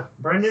 Yeah,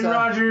 Brendan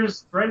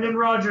Rodgers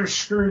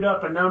screwed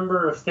up a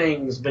number of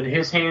things, but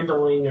his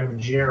handling of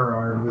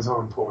Gerrard was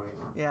on point.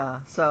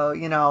 Yeah,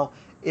 so,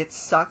 it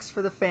sucks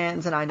for the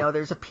fans, and I know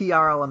there's a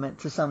PR element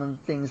to some of the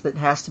things that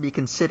has to be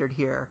considered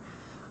here.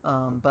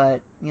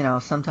 But,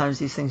 sometimes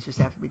these things just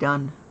have to be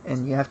done,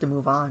 and you have to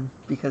move on,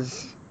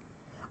 because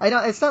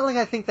it's not like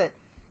I think that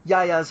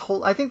Yaya's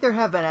I think there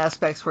have been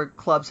aspects where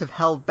clubs have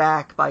held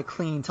back by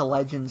clinging to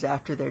legends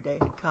after their day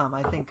had come.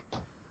 I think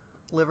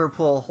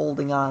Liverpool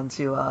holding on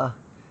to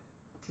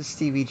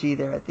Stevie G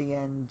there at the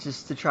end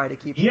just to try to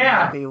keep him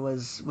happy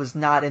was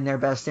not in their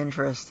best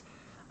interest.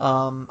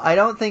 I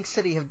don't think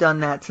City have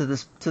done that to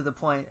the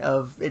point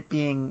of it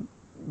being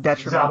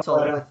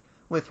detrimental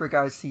with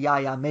regards to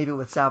Yaya, maybe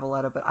with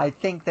Zabaleta, but I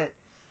think that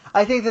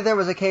there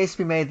was a case to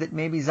be made that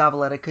maybe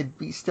Zabaleta could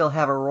still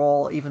have a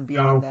role even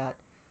beyond that.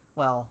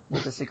 Well,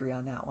 we'll disagree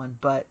on that one,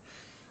 but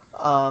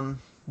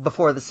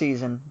before the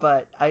season.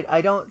 But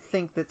I don't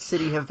think that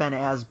City have been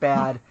as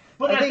bad.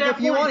 But I think if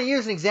you want to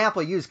use an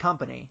example, use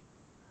Company.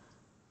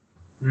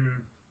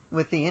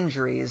 With the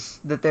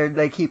injuries, that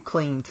they keep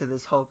clinging to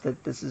this hope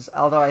that this is.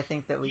 Although I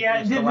think that we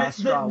reached the last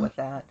straw with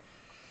that.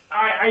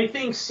 I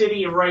think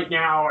City right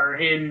now are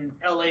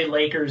in LA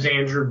Lakers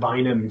Andrew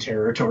Bynum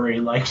territory,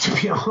 like,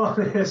 to be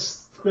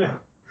honest,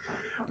 with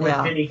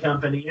any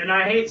Company. And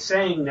I hate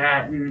saying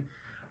that, and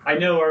I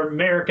know our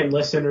American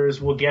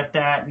listeners will get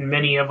that, and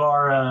many of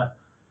our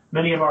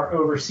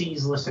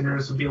overseas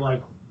listeners will be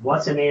like,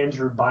 what's an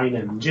Andrew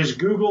Bynum? Just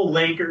Google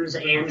Lakers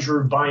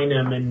Andrew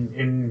Bynum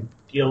and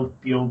you'll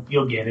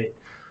get it.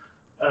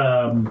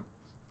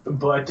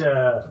 But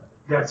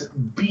that's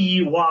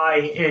Bynum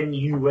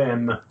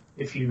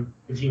if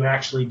you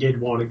actually did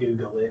want to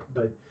Google it.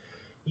 But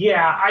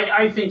yeah,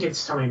 I think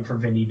it's time for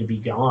Vinny to be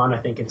gone.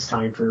 I think it's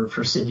time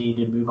for City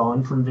to move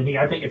on from Vinny.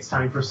 I think it's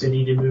time for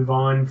City to move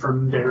on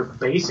from their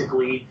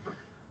basically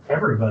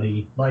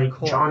everybody, like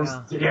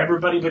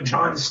everybody but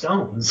John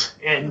Stones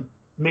and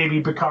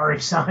maybe Bakary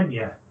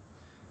Sagna.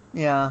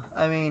 Yeah,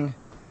 I mean,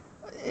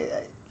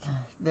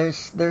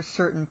 there's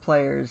certain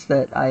players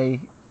that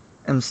I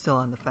am still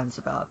on the fence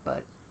about,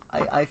 but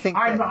I think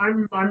I'm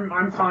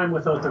fine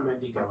with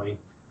Otamendi going.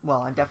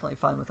 Well, I'm definitely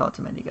fine with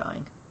Otamendi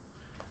going.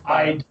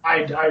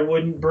 I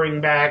wouldn't bring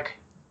back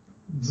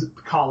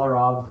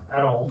Kolarov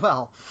at all.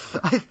 Well,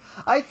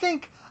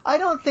 I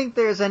don't think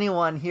there's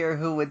anyone here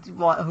who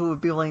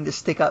would be willing to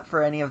stick up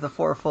for any of the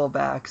four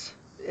fullbacks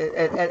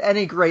at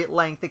any great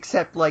length,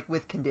 except like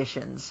with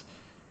conditions,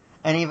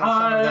 and even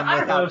some of them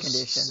without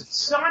conditions.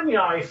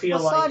 Sagna, I feel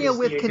like Sagna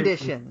with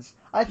conditions.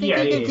 I think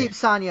you can keep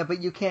Sagna, but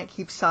you can't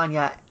keep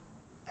Sagna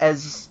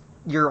as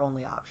your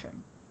only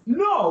option.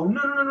 No.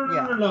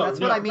 That's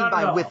what I mean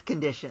by with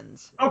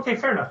conditions. Okay,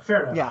 fair enough.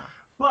 Yeah.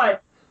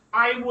 But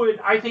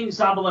I think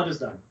Zabaleta's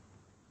done.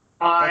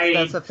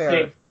 That's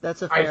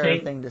a fair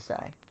thing to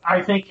say.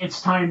 I think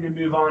it's time to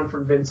move on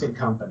from Vincent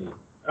Kompany.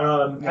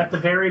 At the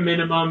very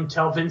minimum,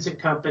 tell Vincent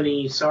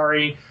Kompany,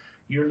 sorry,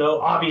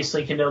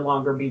 obviously can no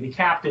longer be the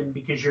captain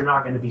because you're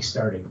not going to be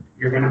starting.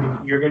 You're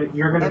going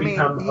to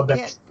become a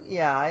bench.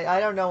 Yeah, I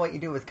don't know what you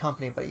do with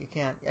Company, but you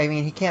can't. I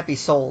mean, he can't be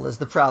sold is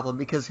the problem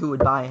because who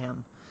would buy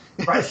him?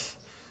 Right.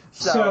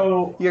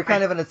 So you're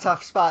kind of in a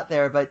tough spot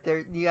there, but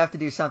you have to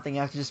do something.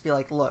 You have to just be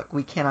like, look,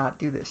 we cannot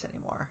do this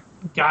anymore.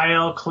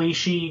 Gael,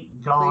 Clichy,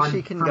 gone.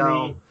 Clichy can for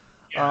go. Me.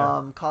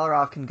 Yeah.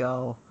 Kolarov can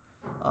go.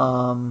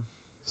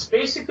 This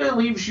basically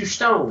leaves you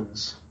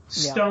Stones.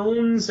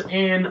 Stones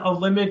and a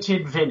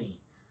limited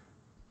Vinny.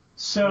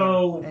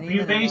 So and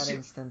you even in that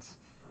instance.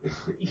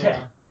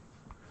 yeah.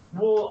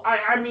 Well,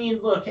 I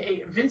mean, look,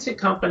 hey, Vincent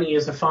Kompany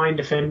is a fine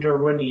defender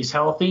when he's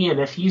healthy, and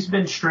if he's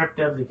been stripped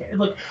of the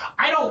look,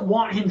 I don't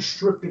want him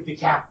stripped of the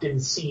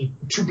captaincy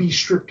to be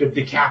stripped of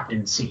the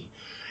captaincy.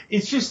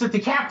 It's just that the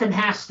captain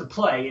has to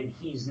play, and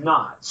he's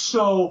not.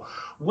 So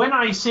when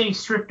I say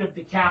stripped of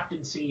the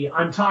captaincy,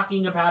 I'm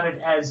talking about it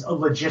as a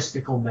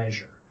logistical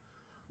measure.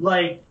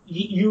 Like,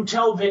 you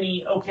tell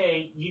Vinny,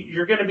 okay,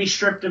 you're going to be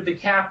stripped of the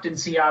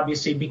captaincy,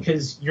 obviously,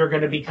 because you're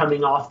going to be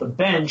coming off the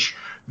bench.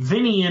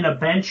 Vinny in a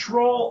bench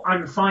role,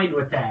 I'm fine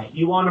with that.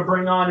 You want to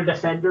bring on a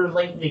defender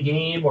late in the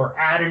game or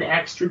add an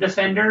extra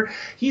defender,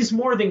 he's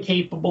more than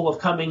capable of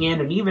coming in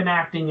and even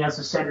acting as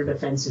a center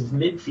defensive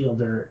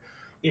midfielder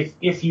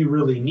if you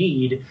really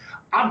need.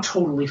 I'm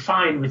totally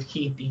fine with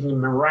keeping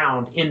him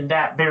around in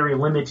that very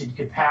limited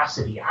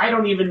capacity. I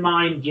don't even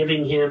mind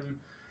giving him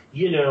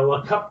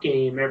a cup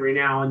game every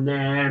now and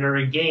then or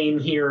a game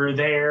here or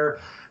there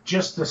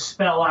just to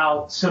spell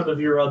out some of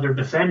your other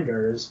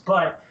defenders.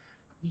 But,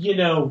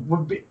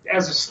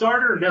 as a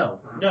starter,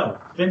 no.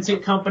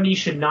 Vincent Kompany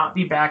should not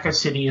be back at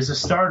City as a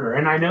starter.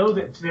 And I know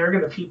that there are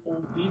going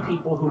to be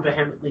people who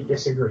vehemently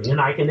disagree,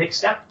 and I can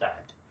accept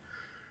that.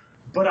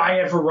 But I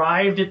have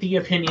arrived at the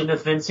opinion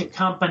of Vincent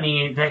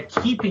Kompany that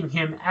keeping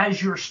him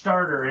as your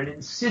starter and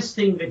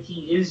insisting that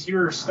he is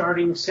your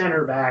starting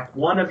center back,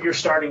 one of your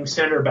starting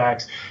center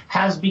backs,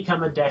 has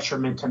become a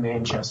detriment to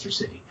Manchester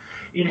City.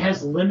 It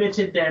has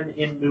limited them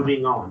in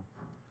moving on.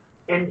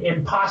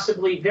 And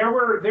possibly there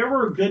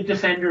were good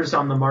defenders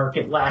on the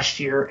market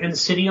last year, and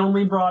City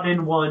only brought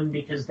in one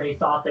because they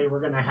thought they were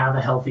going to have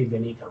a healthy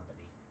Vinny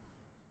Kompany.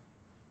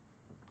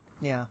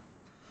 Yeah.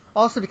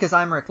 Also because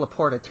Aymeric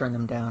Laporte turned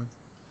them down.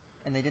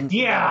 And they didn't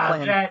seem to have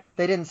a plan.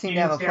 They didn't seem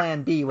to have a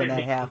plan B when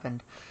that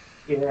happened.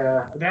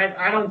 Yeah,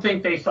 I don't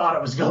think they thought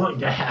it was going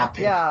to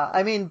happen. Yeah,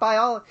 I mean, by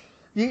all,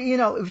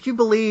 if you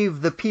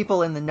believe the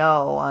people in the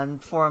know on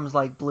forums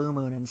like Blue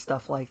Moon and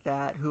stuff like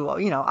that, who,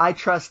 I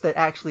trust that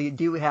actually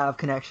do have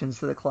connections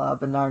to the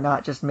club and are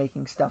not just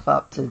making stuff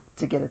up to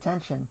get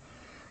attention.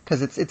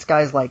 Because it's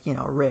guys like,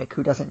 Rick,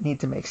 who doesn't need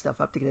to make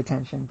stuff up to get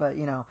attention. But,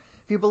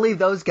 if you believe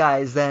those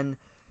guys, then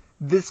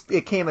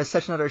it came as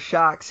such another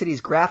shock.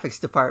 City's graphics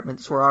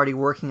departments were already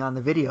working on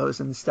the videos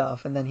and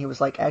stuff, and then he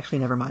was like, actually,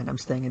 never mind, I'm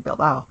staying in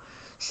Bilbao.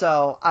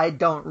 So I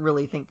don't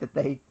really think that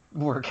they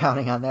were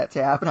counting on that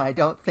to happen. I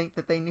don't think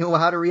that they knew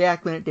how to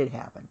react when it did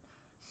happen.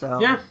 So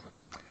yeah,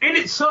 and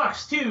it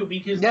sucks, too,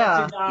 because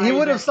that's a guy he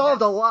would have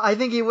solved a lot. I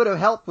think he would have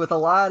helped with a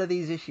lot of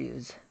these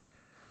issues.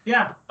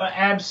 Yeah,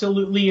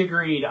 absolutely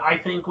agreed. I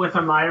think with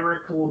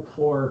Aymeric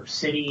Laporte,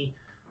 City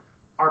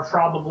are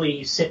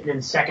probably sitting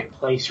in second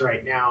place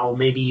right now,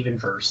 maybe even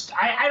first.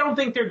 I don't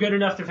think they're good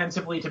enough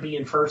defensively to be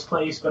in first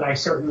place, but I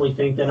certainly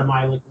think that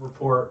Aymeric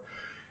Laporte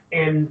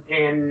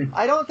and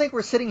I don't think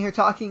we're sitting here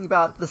talking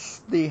about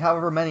the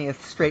however many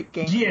straight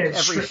games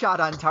every shot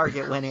on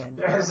target went in.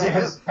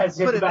 Has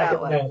put it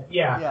that way.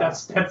 Yeah,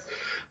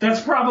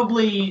 that's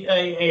probably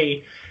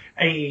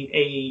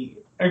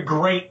a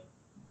great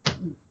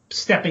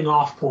stepping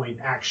off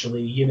point,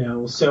 actually,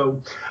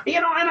 so,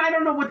 and I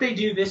don't know what they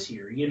do this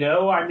year,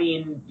 I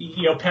mean,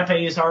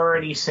 Pepe has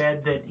already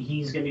said that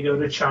he's going to go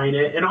to China,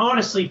 and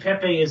honestly,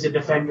 Pepe is a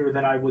defender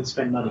that I would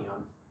spend money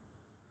on.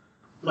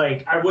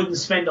 Like, I wouldn't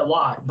spend a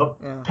lot,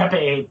 but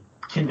Pepe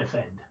can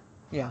defend.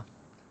 Yeah.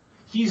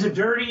 He's a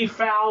dirty,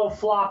 foul,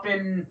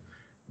 flopping,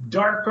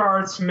 dark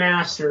arts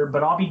master,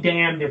 but I'll be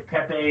damned if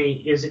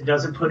Pepe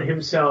doesn't put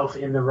himself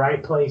in the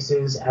right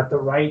places at the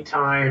right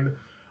time.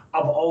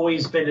 I've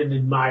always been an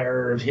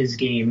admirer of his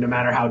game, no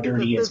matter how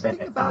dirty it's been. The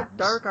thing about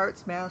dark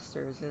arts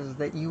masters is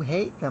that you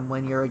hate them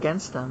when you're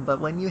against them, but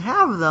when you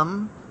have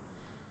them,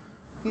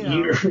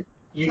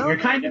 you're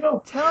kind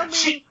of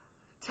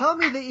Tell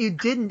me that you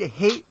didn't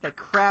hate the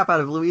crap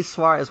out of Luis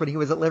Suarez when he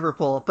was at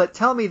Liverpool, but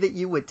tell me that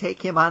you would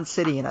take him on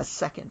City in a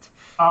second.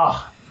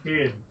 Oh,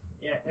 dude.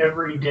 Yeah,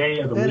 every day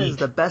of the week. That is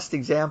the best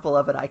example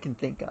of it I can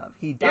think of.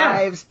 He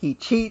dives, he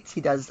cheats, he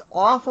does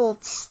awful,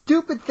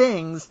 stupid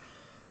things.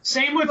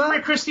 Same with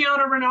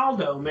Cristiano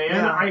Ronaldo, man.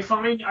 Yeah. I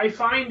find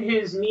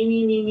his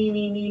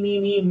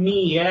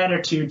me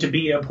attitude to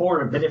be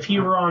abhorrent. But if he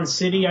were on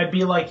City, I'd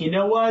be like, you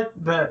know what?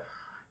 The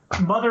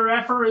mother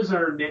effer has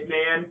earned it,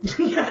 man.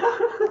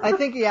 I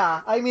think,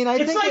 yeah. I mean,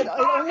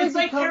 it's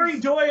like Harry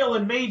Doyle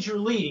in Major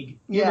League.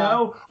 You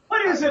know,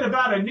 what is it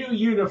about a new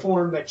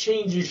uniform that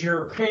changes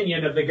your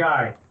opinion of the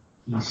guy?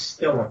 He's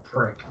still a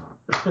prick.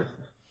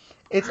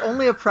 It's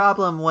only a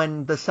problem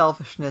when the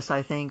selfishness,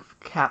 I think,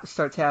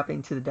 starts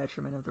happening to the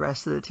detriment of the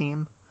rest of the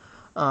team.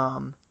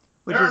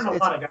 Which there aren't a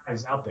lot of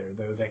guys out there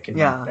though that can.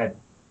 Yeah. That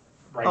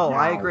right now.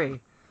 I agree.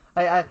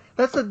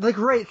 That's the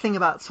great thing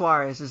about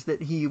Suarez is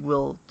that he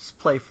will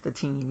play for the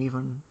team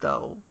even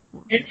though.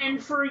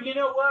 And for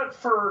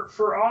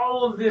for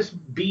all of this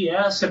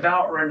BS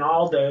about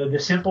Ronaldo, the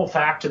simple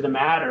fact of the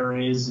matter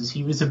is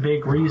he was a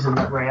big reason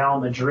that Real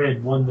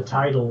Madrid won the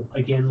title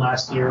again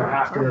last year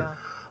after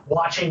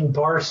watching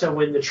Barca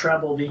win the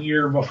treble the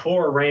year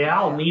before.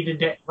 Real needed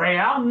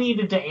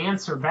to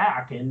answer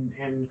back,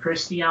 and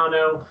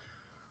Cristiano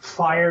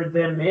fired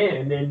them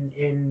in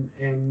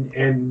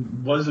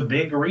and was a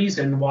big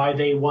reason why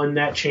they won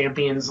that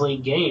Champions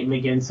League game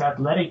against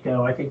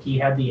Atletico. I think he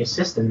had the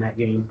assist in that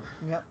game.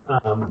 Yep.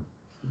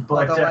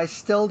 But although I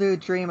still do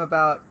dream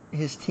about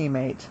his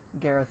teammate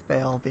Gareth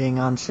Bale being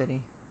on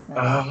City.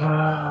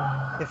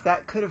 If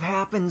that could have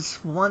happened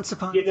once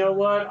upon. You know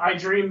what? I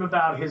dream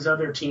about his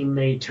other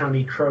teammate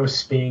Toni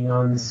Kroos being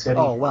on City.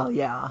 Oh well,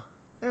 yeah.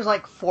 There's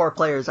like 4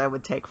 players I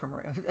would take from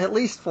at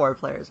least 4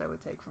 players I would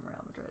take from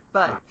Real Madrid.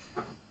 But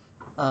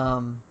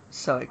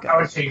so it goes. I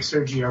would take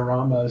Sergio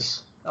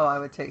Ramos. Oh, I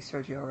would take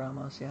Sergio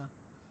Ramos. Yeah.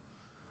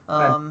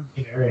 I'd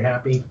be very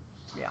happy.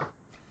 Yeah.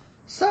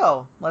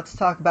 So let's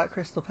talk about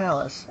Crystal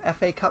Palace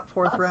FA Cup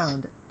 4th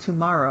round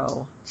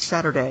tomorrow,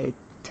 Saturday,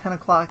 10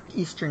 o'clock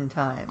Eastern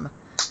time.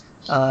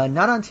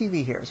 Not on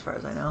TV here, as far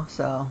as I know.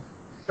 So.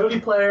 Cody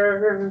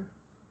player.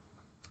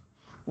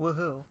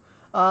 Woohoo.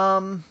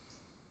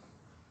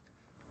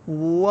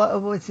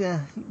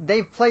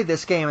 They've played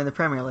this game in the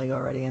Premier League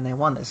already, and they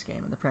won this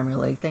game in the Premier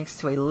League thanks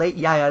to a late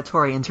Yaya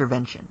Toure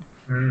intervention.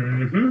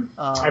 Mm-hmm.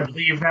 I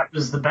believe that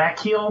was the back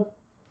heel.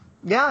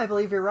 Yeah, I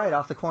believe you're right,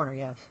 off the corner,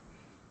 yes.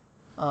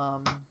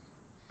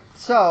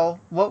 So,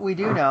 what we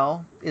do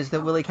know is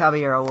that Willy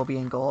Caballero will be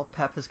in goal.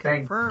 Pep has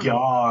confirmed. Thank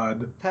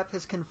God. Pep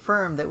has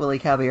confirmed that Willy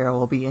Caballero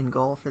will be in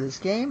goal for this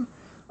game.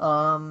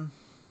 Now,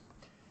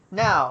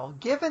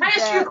 given Can I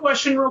ask you a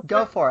question real quick?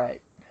 Go for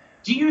it.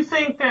 Do you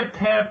think that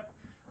Pep...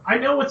 I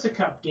know it's a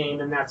cup game,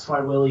 and that's why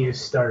Willie is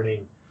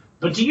starting.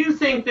 But do you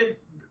think that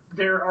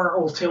there are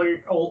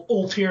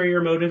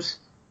ulterior motives?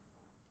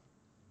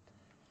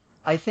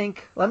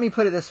 Let me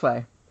put it this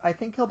way. I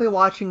think he'll be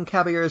watching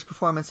Caballero's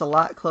performance a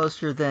lot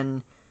closer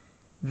than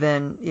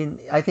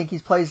I think he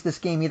plays this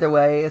game either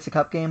way. It's a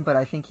cup game, but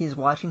I think he's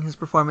watching his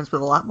performance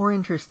with a lot more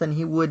interest than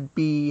he would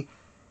be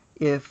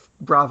if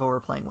Bravo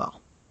were playing well.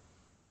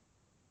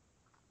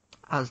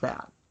 How's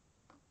that?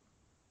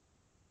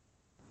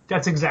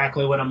 That's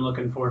exactly what I'm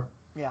looking for.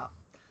 Yeah.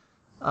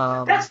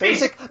 That's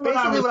basically what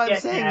I'm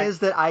saying at. is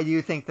that I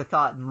do think the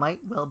thought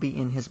might well be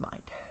in his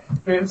mind.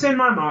 It's in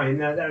my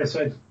mind. That's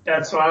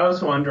why I was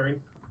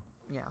wondering.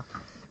 Yeah.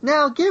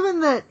 Now,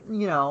 given that,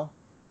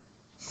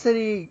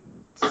 City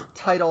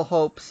title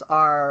hopes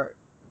are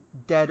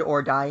dead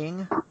or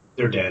dying.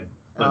 They're dead.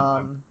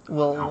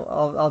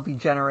 I'll be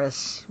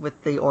generous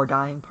with the or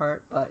dying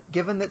part, but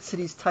given that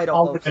City's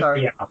title hopes are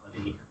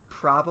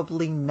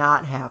probably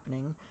not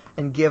happening,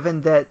 and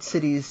given that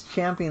City's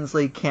Champions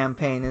League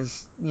campaign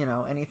is,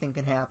 anything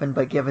can happen,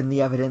 but given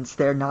the evidence,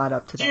 they're not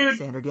up to that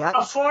standard yet.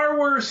 A far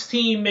worse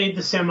team made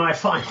the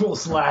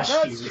semifinals last year.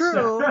 That's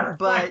true,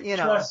 but,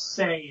 Just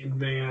saying,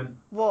 man.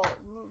 Well,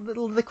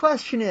 the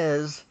question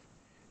is,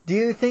 do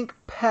you think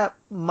Pep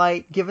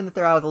might, given that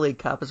they're out of the League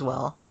Cup as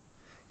well,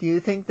 do you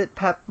think that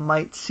Pep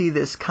might see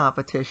this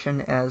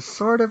competition as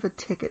sort of a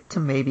ticket to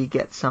maybe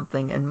get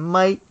something and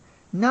might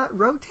not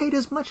rotate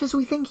as much as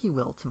we think he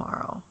will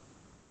tomorrow?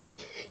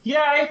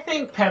 Yeah, I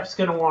think Pep's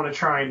going to want to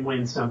try and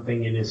win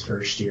something in his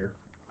first year.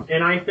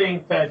 And I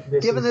think that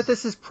that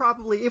this is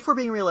probably, if we're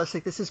being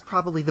realistic, this is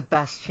probably the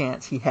best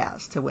chance he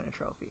has to win a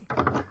trophy.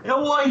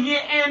 Well, yeah,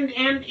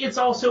 and it's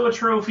also a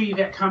trophy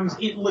that comes...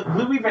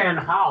 Louis van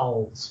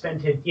Gaal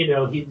spent it,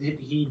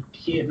 he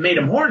made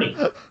him horny.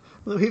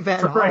 Louis van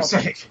Gaal, for Christ's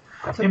sake,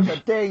 took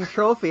the dang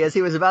trophy as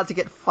he was about to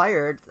get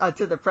fired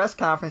to the press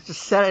conference,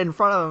 just set it in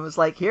front of him and was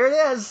like, here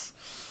it is.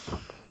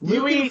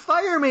 You can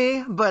fire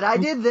me, but I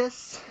did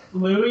this.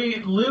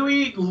 Louis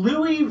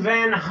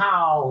van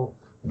Gaal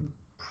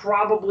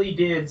probably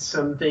did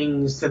some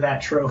things to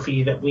that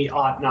trophy that we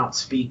ought not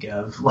speak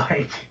of.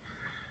 Like,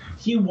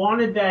 he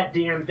wanted that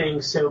damn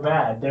thing so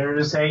bad.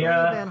 There's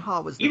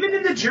even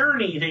in the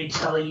journey, they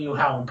tell you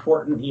how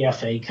important the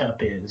FA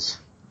Cup is.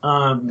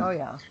 Oh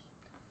yeah.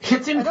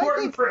 It's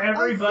important for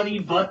everybody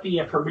but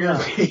the Premier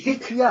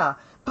League. Yeah,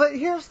 but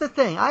here's the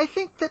thing. I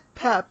think that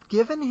Pep,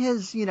 given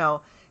his,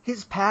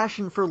 his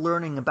passion for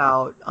learning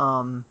about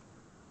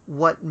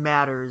what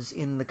matters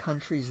in the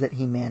countries that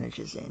he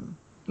manages in,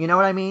 you know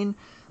what I mean?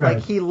 Right.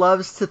 Like, he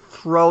loves to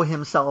throw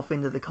himself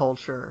into the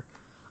culture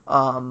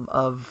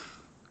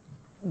of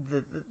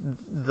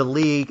the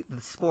league,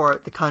 the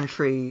sport, the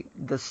country,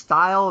 the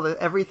style,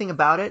 everything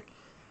about it.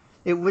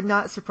 It would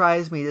not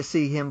surprise me to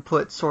see him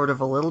put sort of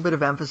a little bit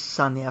of emphasis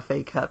on the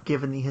FA Cup,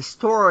 given the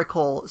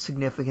historical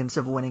significance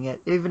of winning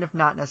it, even if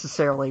not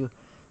necessarily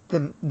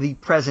the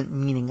present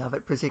meaning of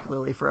it,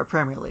 particularly for a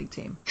Premier League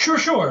team.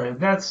 Sure.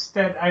 That's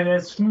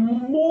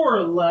more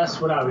or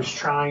less what I was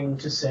trying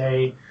to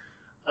say.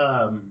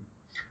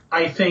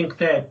 I think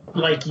that,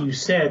 like you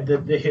said,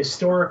 the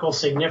historical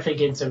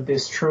significance of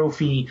this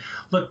trophy.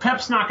 Look,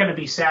 Pep's not going to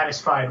be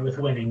satisfied with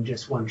winning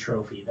just one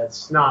trophy.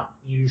 That's not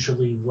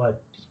usually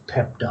what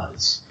Pep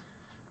does.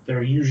 There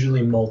are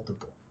usually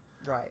multiple.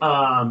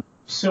 Right.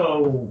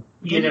 So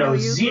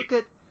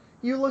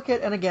you look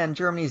at, and again,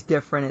 Germany's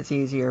different. It's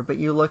easier, but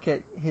you look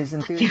at his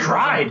enthusiasm. He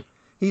cried.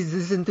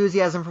 His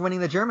enthusiasm for winning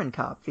the German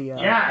Cup. He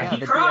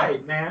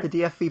cried, man. The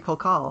DFB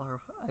Pokal,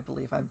 or I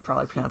believe I'm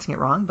probably pronouncing it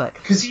wrong, but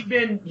because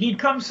he'd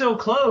come so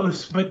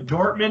close, but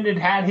Dortmund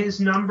had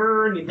his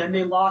number, and then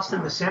they lost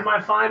in the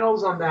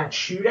semifinals on that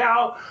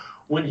shootout.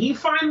 When he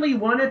finally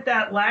won it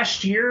that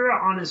last year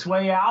on his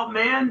way out,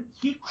 man,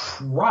 he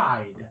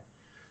cried.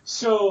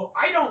 So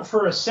I don't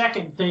for a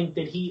second think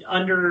that he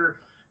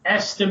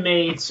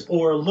underestimates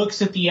or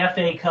looks at the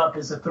FA Cup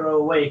as a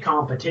throwaway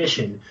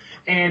competition.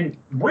 And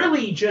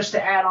really, just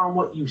to add on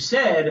what you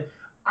said,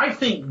 I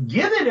think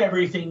given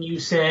everything you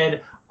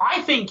said,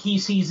 I think he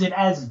sees it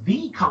as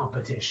the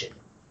competition.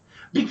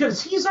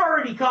 Because he's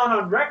already gone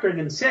on record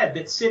and said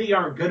that City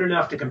aren't good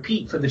enough to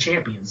compete for the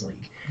Champions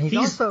League.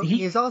 He's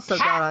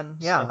also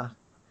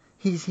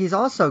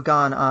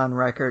gone on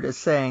record as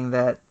saying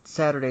that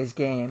Saturday's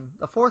game,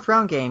 the fourth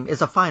round game,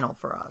 is a final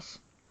for us.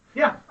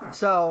 Yeah.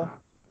 So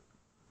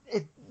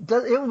it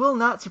will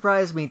not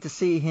surprise me to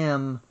see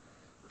him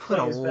put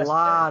a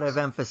lot of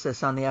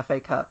emphasis on the FA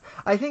Cup.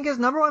 I think his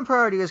number one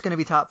priority is going to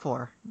be top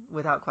four,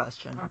 without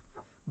question.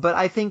 But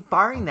I think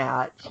barring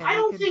that...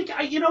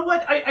 you know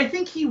what? I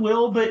think he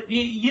will, but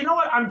you know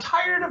what? I'm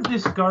tired of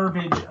this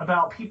garbage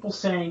about people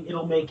saying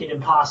it'll make it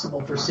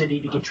impossible for City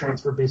to get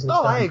transfer business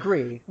done. I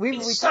agree. We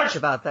talked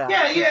about that.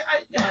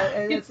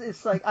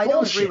 It's like, I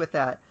don't agree with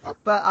that.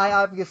 But I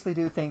obviously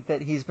do think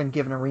that he's been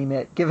given a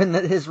remit. Given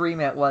that his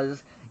remit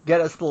was get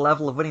us to the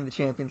level of winning the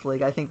Champions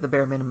League, I think the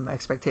bare minimum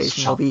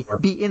expectation will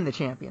be in the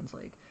Champions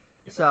League.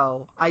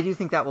 So I do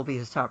think that will be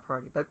his top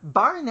priority. But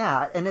barring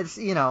that, and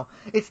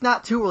it's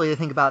not too early to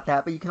think about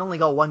that, but you can only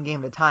go one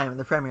game at a time in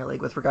the Premier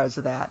League with regards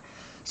to that.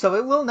 So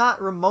it will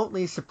not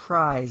remotely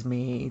surprise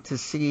me to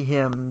see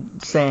him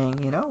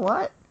saying, you know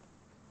what?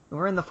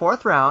 We're in the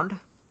fourth round.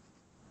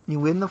 You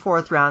win the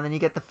fourth round, then you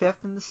get the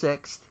fifth and the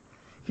sixth.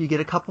 If you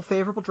get a couple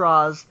favorable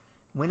draws,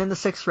 win in the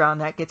sixth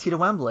round, that gets you to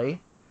Wembley.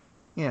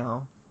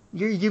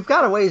 You've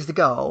got a ways to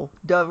go.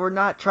 We're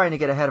not trying to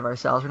get ahead of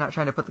ourselves. We're not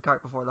trying to put the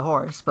cart before the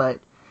horse,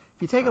 but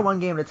if you take it one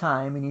game at a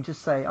time and you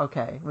just say,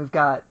 okay, we've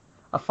got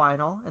a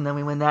final, and then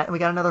we win that, and we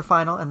got another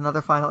final, and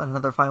another final, and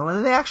another final, and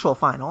then the actual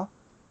final,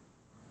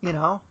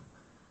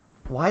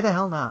 why the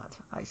hell not,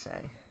 I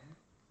say.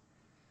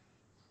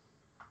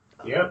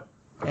 Yep.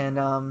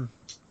 And,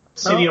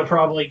 City will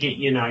probably get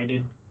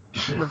United.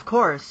 Of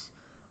course.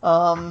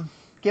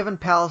 Given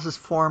Palace's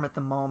form at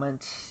the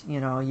moment,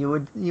 you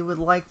would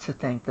like to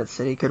think that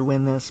City could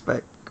win this,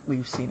 but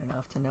we've seen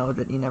enough to know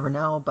that you never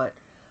know. But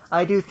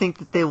I do think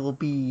that they will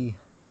be...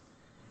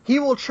 He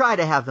will try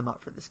to have them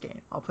up for this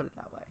game. I'll put it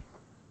that way.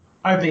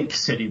 I think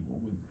City will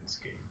win this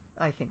game.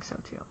 I think so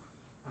too.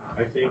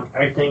 I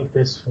think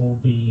this will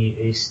be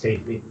a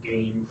statement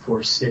game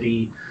for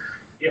City,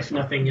 if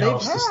nothing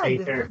else, to stay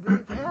there.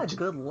 They've had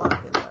good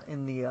luck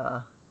in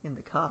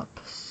the Cup,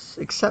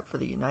 except for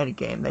the United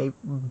game. They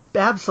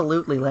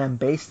absolutely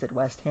lambasted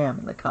West Ham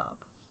in the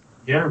Cup.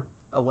 Yeah.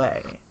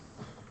 Away.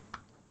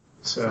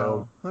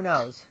 So who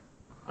knows?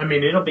 I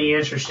mean, it'll be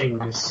interesting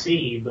to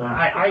see, but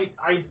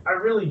I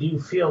really do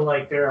feel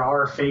like there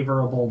are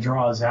favorable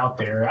draws out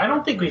there. I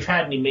don't think we've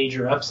had any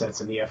major upsets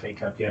in the FA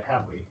Cup yet,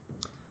 have we?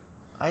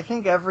 I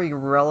think every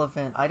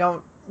relevant... I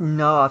don't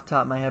know off the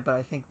top of my head, but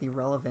I think the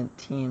relevant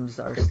teams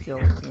are still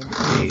in...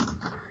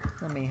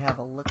 Let me have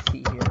a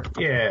look-see here.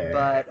 Yeah.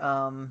 But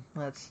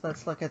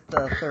let's look at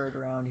the third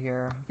round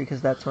here,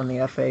 because that's when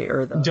the FA...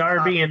 or the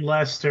Derby and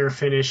Leicester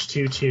finished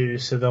 2-2,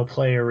 so they'll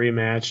play a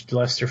rematch.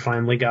 Leicester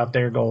finally got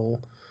their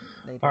goal.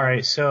 All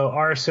right, so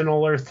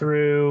Arsenal are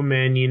through.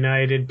 Man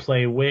United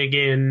play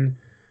Wigan.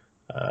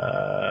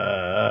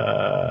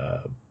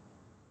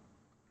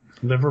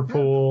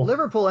 Liverpool.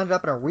 Liverpool ended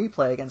up in a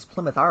replay against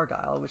Plymouth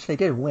Argyle, which they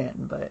did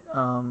win, but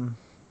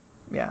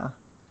yeah.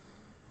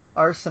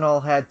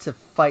 Arsenal had to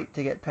fight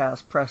to get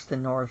past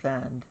Preston North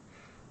End.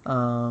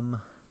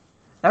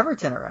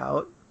 Everton are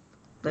out.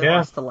 They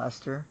lost to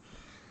Leicester.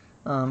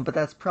 But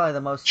that's probably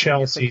the most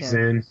Chelsea's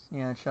in.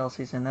 Yeah,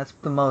 Chelsea's in. That's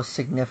the most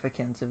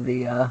significant of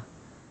the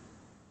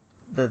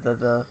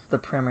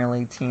Premier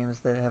League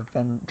teams that have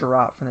been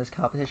dropped from this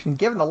competition.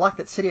 Given the luck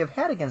that City have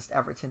had against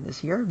Everton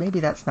this year, maybe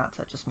that's not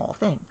such a small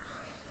thing.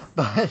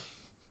 But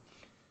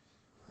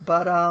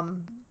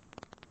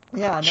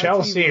yeah.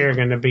 Chelsea are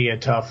going to be a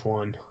tough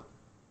one.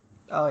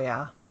 Oh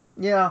yeah.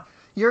 Yeah.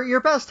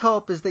 Your best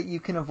hope is that you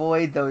can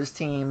avoid those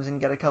teams and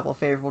get a couple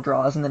favorable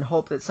draws, and then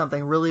hope that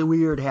something really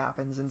weird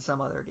happens in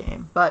some other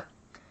game. But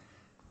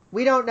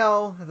we don't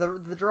know.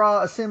 The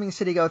draw, assuming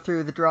City go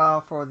through, the draw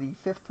for the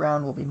fifth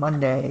round will be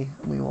Monday.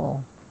 We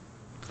will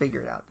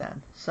figure it out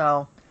then.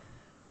 So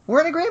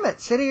we're in agreement.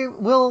 City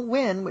will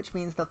win, which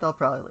means that they'll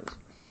probably lose.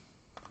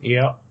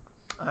 Yep.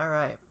 All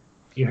right.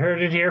 You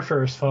heard it here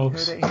first,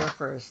 folks. You heard it here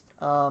first.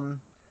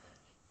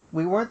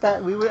 We weren't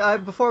that.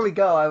 Before we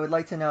go, I would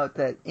like to note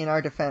that in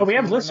our defense, we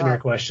have listener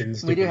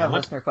questions. We do have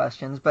listener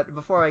questions, but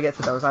before I get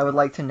to those, I would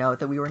like to note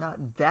that we were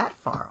not that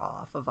far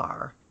off of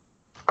our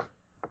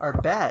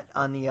bet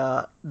on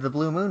the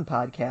Blue Moon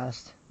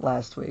podcast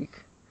last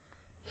week,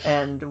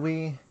 and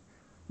we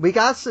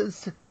got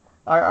the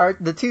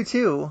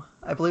 2-2.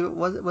 I believe it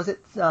was it.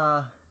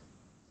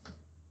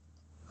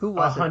 Who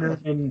was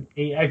 108.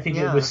 It? I think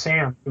it was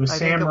Sam. It was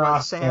Sam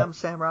Roscoe.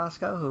 Sam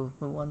Roscoe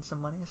who won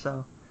some money.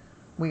 So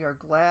we are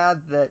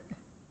glad that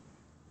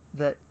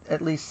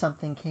at least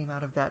something came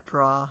out of that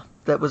draw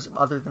that was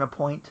other than a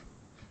point.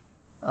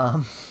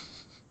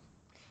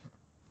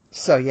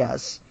 So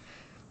yes,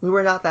 we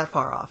were not that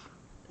far off,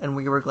 and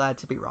we were glad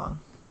to be wrong.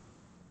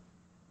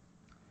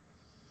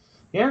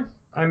 Yeah,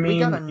 I mean, we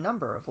got a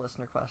number of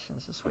listener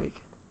questions this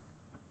week.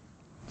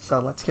 So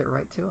let's get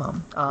right to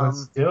them.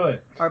 Let's do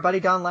it. Our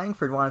buddy Don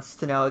Langford wants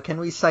to know, can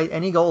we cite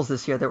any goals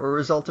this year that were a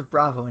result of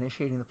Bravo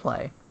initiating the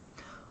play?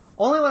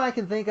 Only one I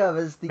can think of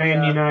is the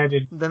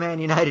Man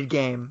United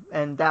game,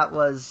 and that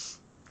was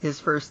his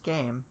first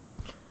game.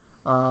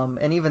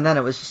 And even then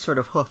it was just sort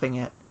of hoofing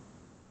it.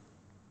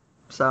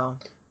 So,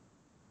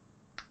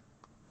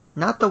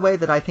 not the way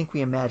that I think we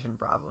imagined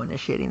Bravo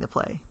initiating the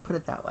play. Put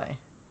it that way.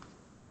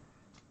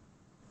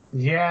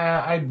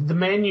 Yeah, the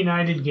Man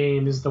United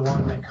game is the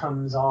one that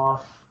comes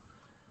off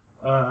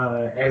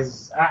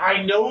as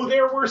I know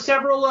there were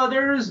several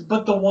others,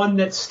 but the one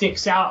that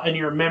sticks out in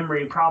your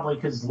memory, probably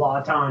because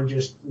Zlatan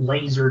just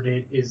lasered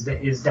it, is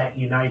that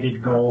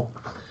United goal.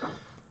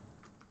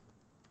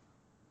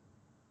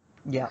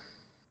 Yeah.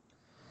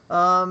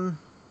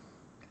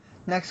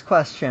 Next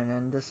question,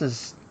 and this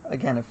is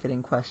again a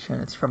fitting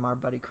question. It's from our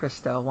buddy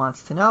Christo.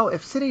 Wants to know,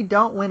 if City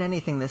don't win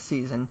anything this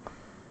season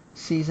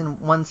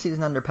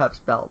under Pep's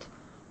belt.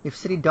 If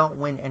City don't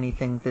win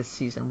anything this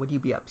season, would you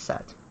be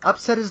upset?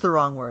 Upset is the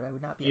wrong word. I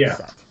would not be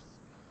upset.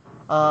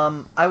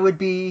 I would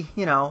be,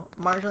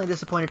 marginally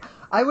disappointed.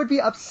 I would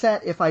be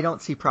upset if I don't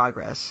see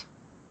progress,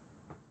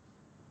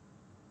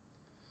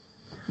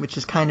 which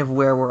is kind of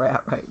where we're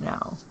at right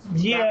now.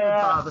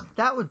 Yeah,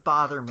 that would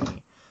bother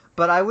me,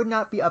 but I would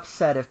not be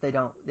upset if they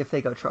go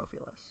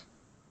trophyless.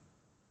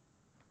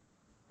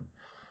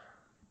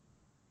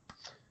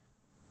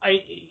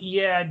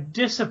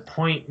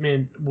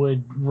 Disappointment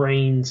would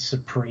reign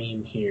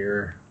supreme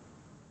here.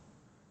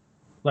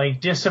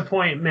 Like,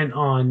 disappointment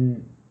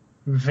on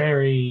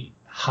very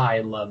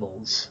high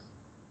levels.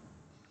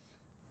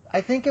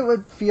 I think it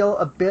would feel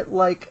a bit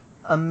like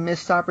a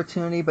missed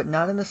opportunity, but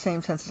not in the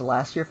same sense as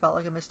last year felt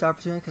like a missed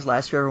opportunity, because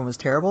last year everyone was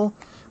terrible.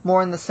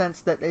 More in the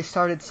sense that they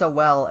started so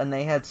well, and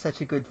they had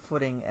such a good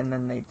footing, and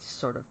then they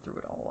sort of threw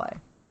it all away.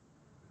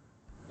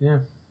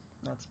 Yeah.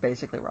 That's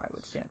basically where I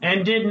would stand.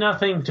 And did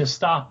nothing to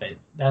stop it.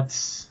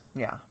 That's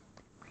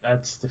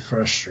the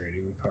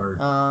frustrating part.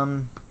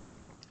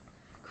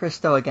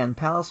 Christo again.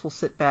 Palace will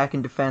sit back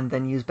and defend,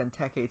 then use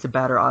Benteke to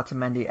batter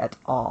Otamendi et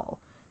al.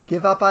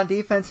 Give up on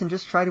defense and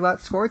just try to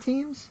outscore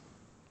teams?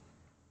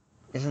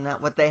 Isn't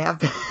that what they have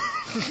been?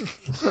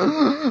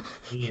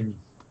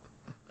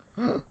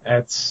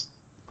 That's,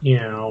 you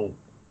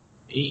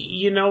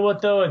know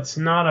what, though? It's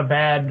not a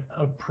bad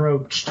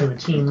approach to a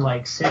team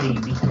like City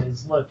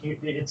because, look,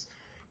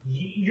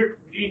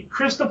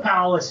 Crystal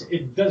Palace,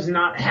 it does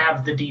not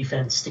have the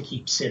defense to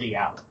keep City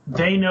out.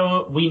 They know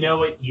it. We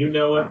know it. You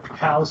know it.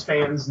 Palace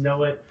fans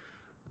know it.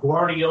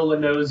 Guardiola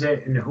knows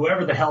it. And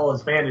whoever the hell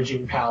is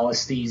managing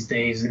Palace these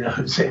days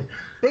knows it.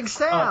 Big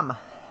Sam.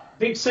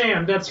 Big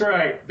Sam, that's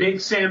right.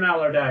 Big Sam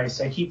Allardyce.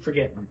 I keep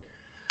forgetting.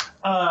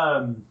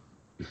 But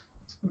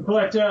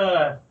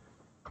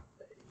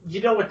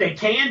you know what they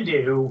can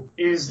do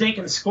is they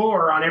can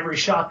score on every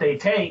shot they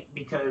take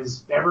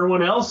because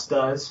everyone else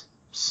does.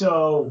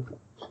 So,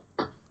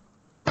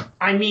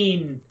 I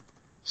mean,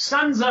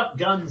 sun's up,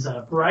 guns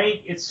up,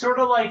 right? It's sort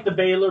of like the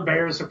Baylor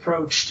Bears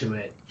approach to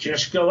it.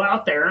 Just go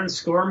out there and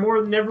score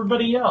more than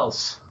everybody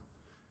else.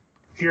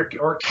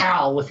 Or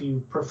Cal, if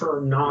you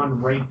prefer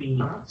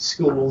non-rapey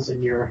schools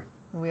in your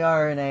we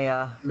are in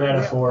a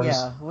metaphors.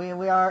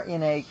 We are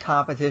in a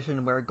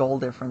competition where goal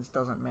difference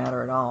doesn't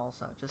matter at all.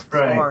 So just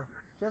score.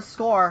 Just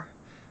score.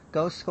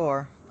 Go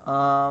score.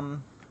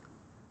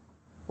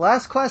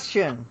 Last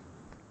question.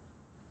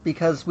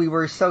 Because we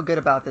were so good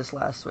about this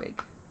last week.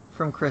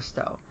 From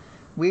Christo.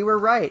 We were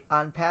right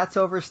on Pats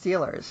over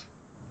Steelers.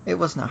 It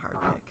wasn't a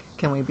hard pick,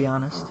 can we be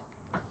honest?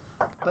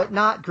 But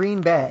not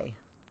Green Bay.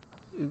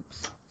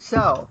 Oops.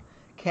 So,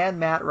 can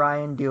Matt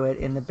Ryan do it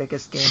in the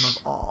biggest game of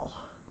all?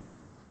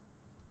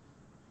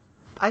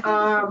 I think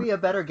this will be a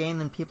better game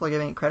than people are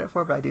giving it credit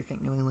for, but I do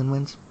think New England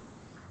wins.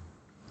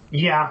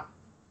 Yeah.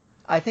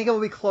 I think it will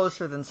be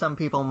closer than some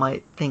people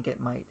might think it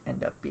might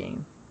end up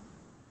being.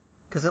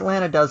 Because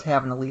Atlanta does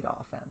have an elite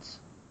offense.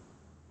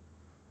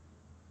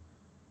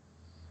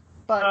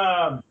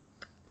 But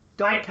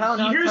don't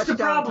count on here's the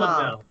problem,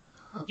 though.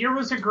 Here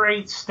was a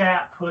great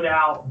stat put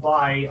out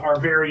by our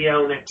very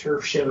own at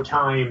Turf Show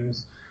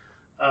Times,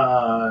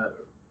 our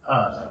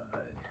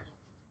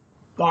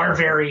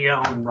very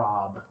own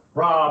Rob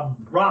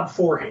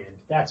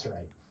Forehand. That's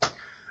right.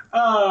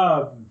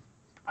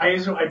 I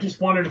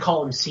just wanted to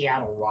call him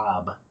Seattle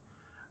Rob.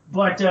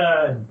 But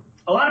a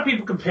lot of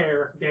people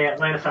compare the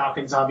Atlanta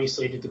Falcons,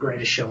 obviously, to the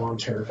greatest show on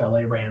turf, LA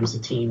Rams, the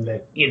team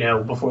that,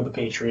 before the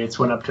Patriots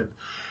went up to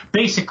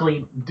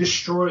basically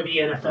destroy the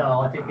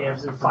NFL. I think they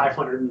have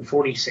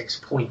 546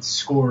 points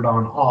scored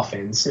on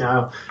offense.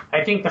 Now,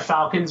 I think the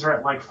Falcons are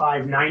at like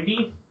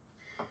 590.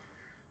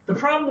 The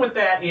problem with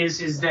that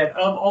is that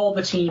of all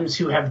the teams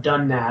who have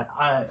done that,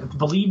 I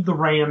believe the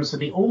Rams are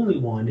the only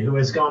one who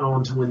has gone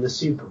on to win the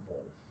Super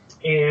Bowl.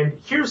 And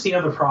here's the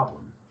other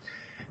problem.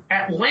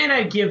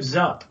 Atlanta gives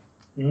up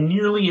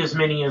nearly as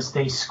many as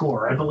they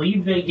score. I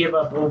believe they give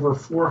up over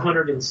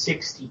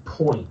 460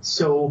 points.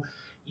 So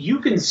you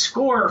can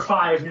score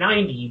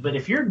 590, but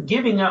if you're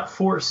giving up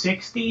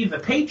 460, the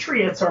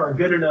Patriots are a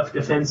good enough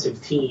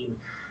defensive team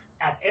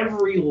at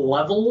every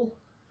level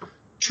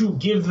to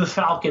give the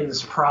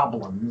Falcons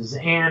problems.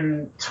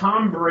 And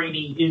Tom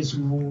Brady is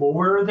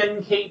more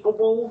than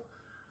capable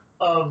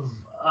of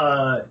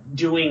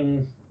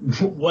doing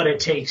what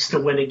it takes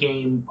to win a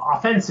game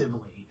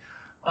offensively.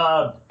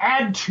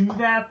 Add to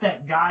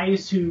that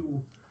guys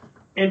who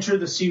enter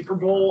the Super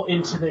Bowl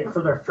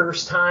for their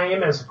first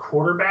time as a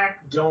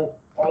quarterback don't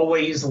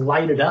always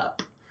light it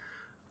up.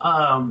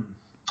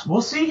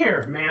 We'll see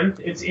here, man.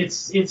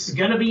 It's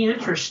going to be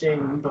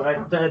interesting,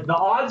 but the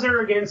odds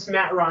are against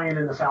Matt Ryan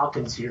and the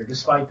Falcons here,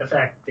 despite the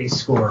fact that they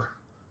score.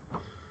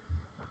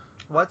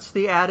 What's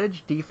the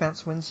adage?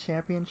 Defense wins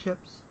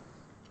championships?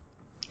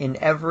 In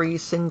every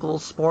single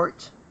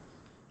sport?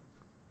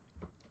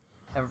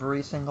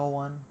 Every single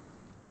one?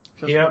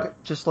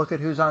 Just look at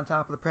who's on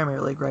top of the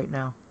Premier League right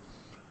now.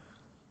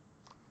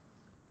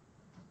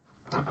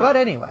 But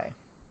anyway,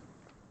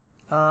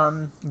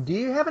 do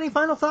you have any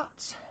final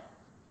thoughts?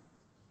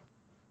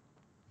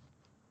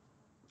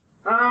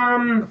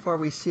 Before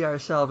we see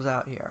ourselves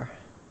out here.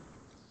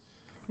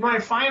 My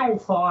final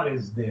thought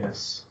is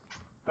this.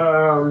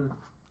 I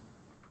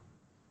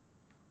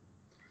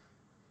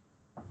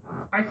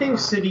think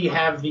City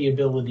have the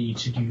ability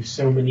to do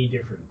so many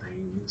different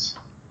things.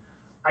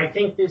 I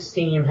think this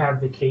team have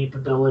the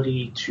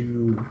capability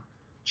to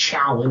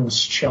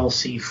challenge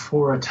Chelsea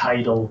for a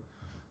title.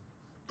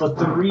 But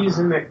the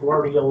reason that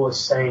Guardiola is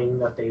saying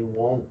that they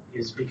won't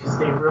is because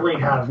they really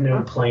have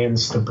no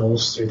plans to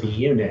bolster the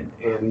unit.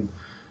 And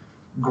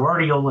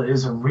Guardiola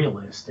is a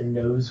realist and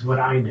knows what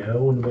I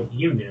know and what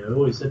you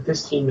know is that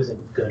this team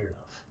isn't good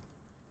enough.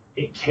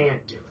 It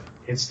can't do it.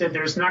 Instead,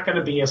 there's not going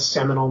to be a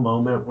seminal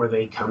moment where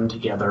they come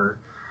together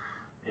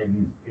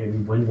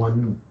and win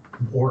one,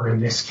 or in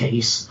this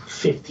case,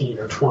 15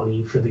 or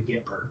 20 for the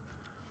Gipper.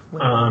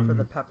 Win one for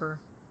the Pepper?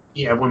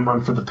 Yeah, win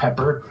one for the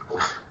Pepper.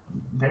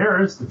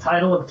 There's the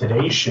title of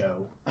today's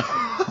show.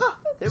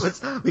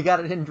 We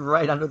got it in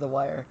right under the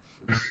wire.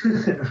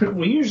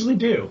 We usually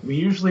do.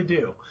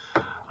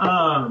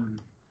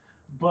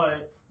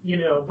 But,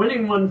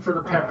 winning one for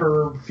the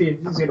Pepper,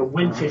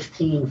 win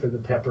 15 for the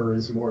Pepper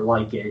is more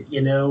like it.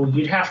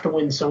 You'd have to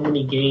win so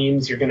many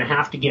games. You're going to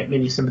have to get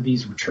some of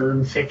these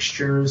return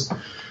fixtures.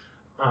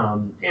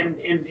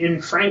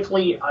 And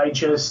frankly, I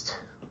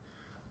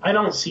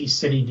don't see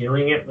City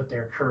doing it with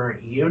their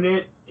current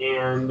unit.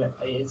 And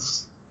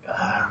it's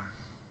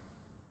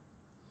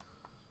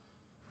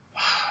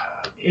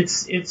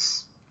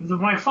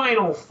my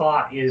final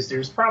thought is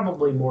there's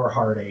probably more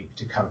heartache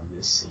to come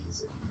this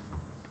season.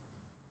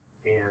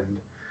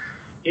 And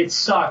it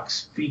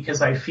sucks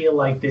because I feel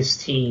like this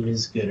team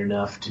is good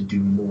enough to do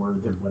more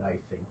than what I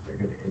think they're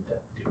going to end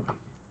up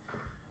doing.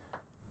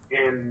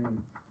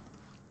 And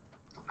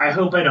I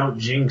hope I don't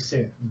jinx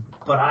it,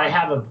 but I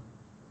have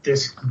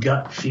this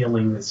gut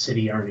feeling that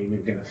City aren't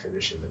even going to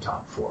finish in the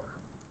top four.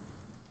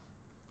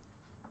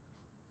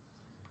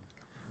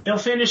 They'll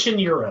finish in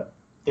Europe.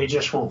 They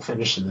just won't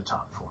finish in the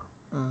top four.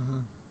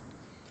 Mm-hmm.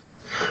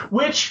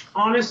 Which,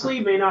 honestly,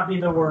 may not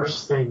be the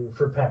worst thing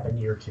for Pep in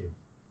year two.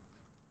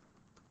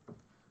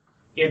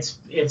 It's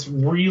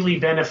really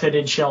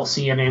benefited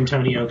Chelsea and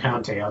Antonio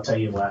Conte, I'll tell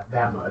you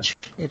that much.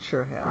 It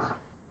sure has.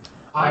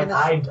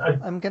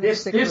 I'm going to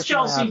stick with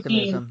Chelsea my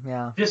optimism.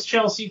 Yeah. This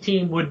Chelsea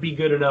team would be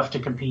good enough to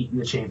compete in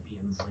the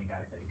Champions League,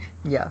 I think.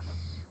 Yes.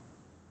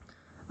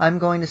 I'm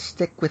going to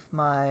stick with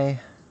my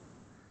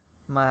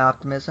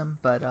optimism,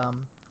 but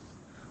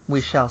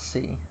we shall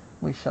see.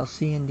 We shall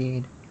see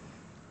indeed.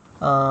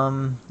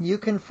 You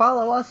can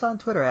follow us on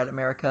Twitter at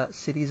America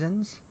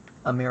Cityzens.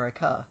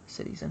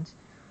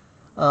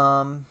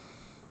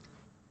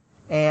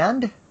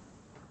 And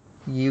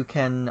you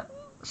can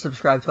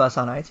subscribe to us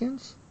on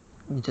iTunes.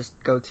 You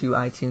just go to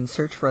iTunes,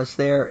 search for us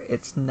there.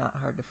 It's not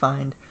hard to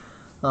find.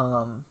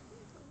 And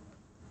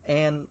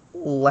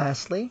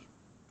lastly,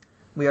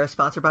 we are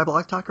sponsored by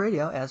Blog Talk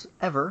Radio, as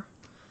ever.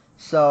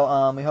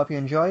 So we hope you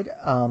enjoyed.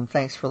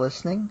 Thanks for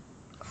listening.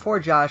 For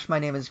Josh, my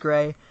name is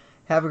Gray.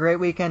 Have a great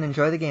weekend.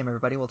 Enjoy the game,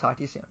 everybody. We'll talk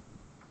to you soon.